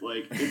airport beer.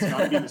 Like it's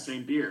got to be the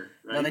same beer,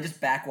 right? No, they just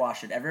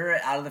backwash it.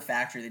 Everywhere out of the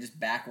factory, they just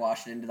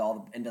backwash it into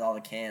all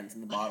the cans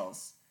and the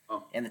bottles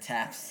and the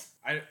taps.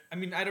 I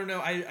mean, I don't know.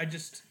 I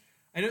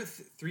know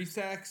Three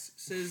Stacks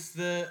says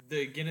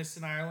the Guinness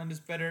in Ireland is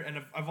better, and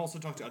I've also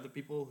talked to other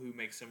people who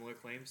make similar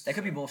claims. That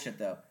could be bullshit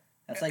though.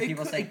 That's like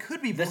people say it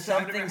could be the bullshit.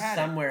 I've never something had it.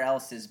 somewhere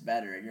else is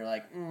better, and you're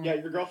like, Yeah,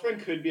 your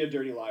girlfriend could be a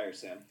dirty liar,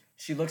 Sam.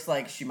 She looks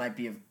like she might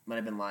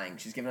have been lying.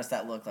 She's giving us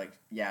that look like,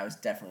 yeah, I was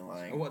definitely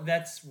lying. Well,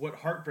 that's what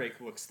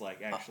heartbreak looks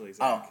like, actually.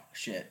 Oh, Zach.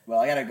 shit. Well,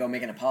 I gotta go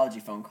make an apology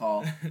phone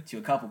call to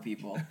a couple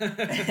people.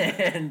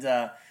 And,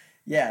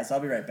 yeah, so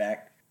I'll be right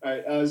back. All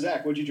right,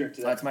 Zach, what'd you drink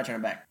today? So it's my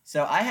turn back.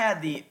 So I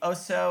had the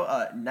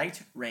Oso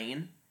Night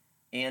Rain,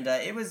 and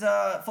it was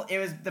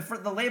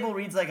the label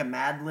reads like a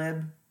Mad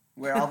Lib,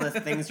 where all the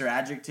things are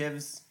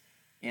adjectives,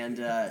 and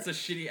It's a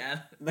shitty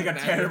ad. like a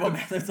terrible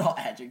method. It's all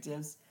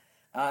adjectives.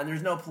 And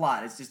there's no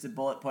plot. It's just a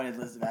bullet-pointed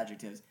list of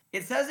adjectives.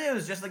 It says it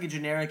was just like a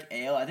generic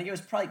ale. I think it was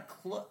probably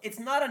it's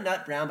not a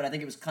nut brown, but I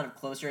think it was kind of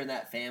closer in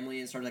that family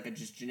and sort of like a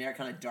just generic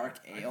kind of dark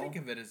ale. I think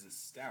of it as a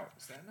stout.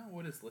 Is that not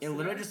what it's listed? It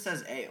literally as? just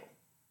says ale.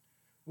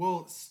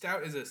 Well,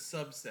 stout is a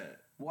subset.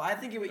 Well, I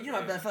think it would,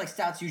 but I feel like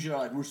stouts usually are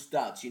like, we're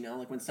stouts,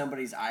 like when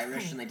somebody's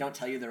Irish and they don't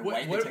tell you they're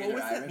white, they tell you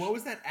they're Irish. What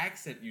was that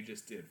accent you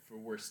just did for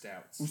we're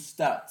stouts? We're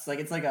stouts. Like,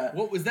 it's like a...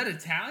 What, was that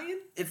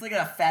Italian? It's like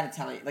a fat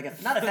Italian,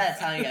 not a fat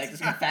Italian guy,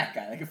 just like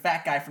a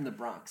fat guy from the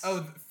Bronx.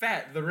 Oh,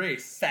 fat, the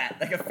race. Fat,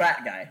 like a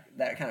fat guy,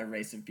 that kind of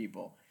race of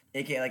people.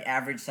 AKA like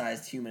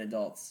average-sized human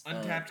adults.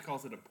 Untapped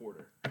calls it a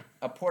porter.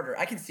 A porter,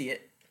 I can see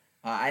it.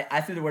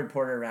 I threw the word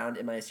porter around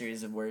in my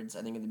series of words,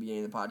 I think at the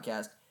beginning of the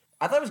podcast.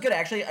 I thought it was good,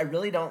 actually. I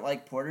really don't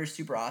like porters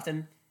super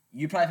often.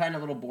 You probably find it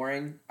a little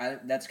boring.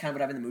 That's kind of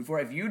what I'm in the mood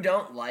for. If you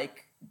don't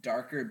like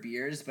darker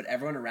beers, but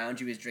everyone around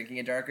you is drinking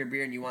a darker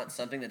beer and you want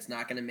something that's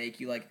not going to make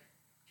you, like,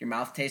 your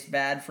mouth taste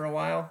bad for a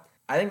while,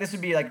 I think this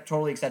would be, like,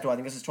 totally acceptable. I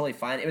think this is totally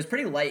fine. It was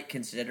pretty light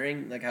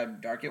considering, like, how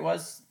dark it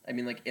was. I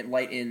mean, like,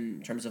 light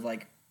in terms of,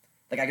 like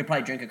I could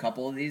probably drink a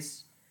couple of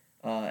these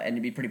and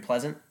it'd be pretty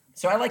pleasant.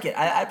 So I like it.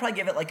 I'd probably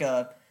give it, like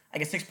a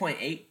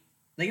 6.8.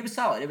 Like, it was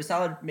solid. It was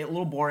solid, a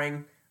little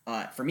boring.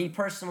 For me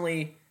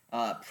personally,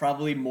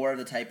 probably more of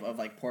the type of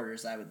like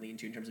porters I would lean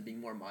to in terms of being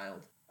more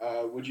mild.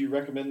 Would you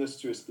recommend this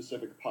to a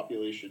specific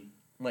population?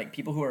 Like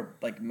people who are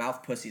like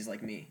mouth pussies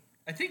like me.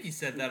 I think you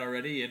said that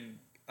already in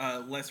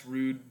less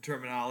rude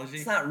terminology.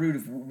 It's not rude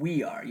if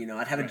we are,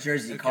 I'd have a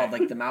jersey called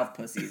like the mouth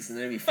pussies and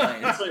it'd be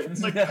fine.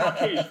 it's like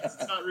Caucasians.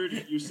 It's not rude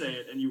if you say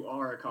it and you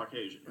are a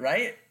Caucasian.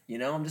 Right?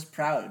 I'm just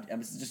proud.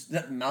 I'm just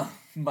mouth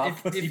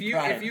pussy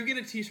pride. If you get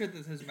a t-shirt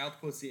that says mouth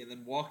pussy and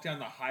then walk down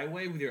the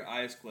highway with your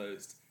eyes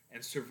closed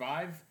and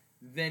survive,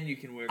 then you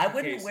can wear a I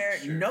wouldn't wear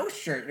shirt. no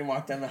shirt and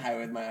walk down the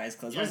highway with my eyes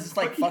closed. Yeah, What is this,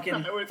 like fucking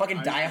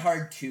eyes Die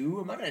Hard 2?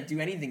 I'm not going to do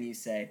anything you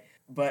say.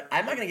 But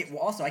I'm not going to get...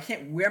 Well, also,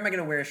 where am I going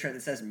to wear a shirt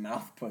that says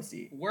mouth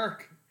pussy?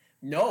 Work.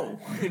 No.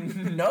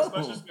 No. As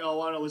much as we all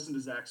want to listen to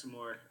Zach some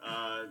more,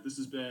 this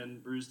has been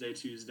Brews Day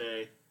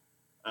Tuesday.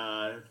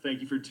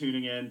 Thank you for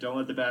tuning in. Don't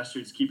let the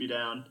bastards keep you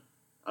down.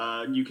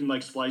 You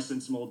can splice in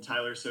some old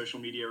Tyler social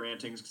media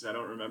rantings because I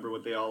don't remember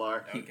what they all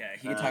are. Okay.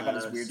 He can talk about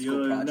his weird see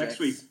school you projects. next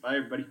week. Bye,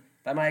 everybody.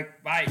 Bye,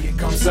 Mike. Bye.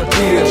 Comes a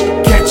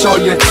beer, catch all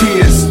your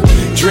tears.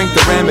 Drink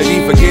the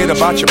remedy, forget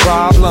about your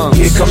problems.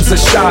 Here comes a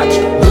shot,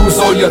 lose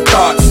all your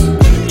thoughts.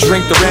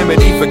 Drink the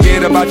remedy,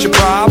 forget about your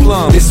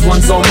problem. This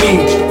one's on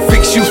me,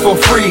 fix you for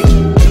free.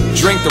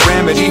 Drink the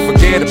remedy,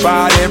 forget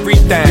about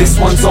everything. This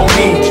one's on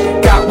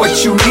me, got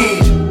what you need.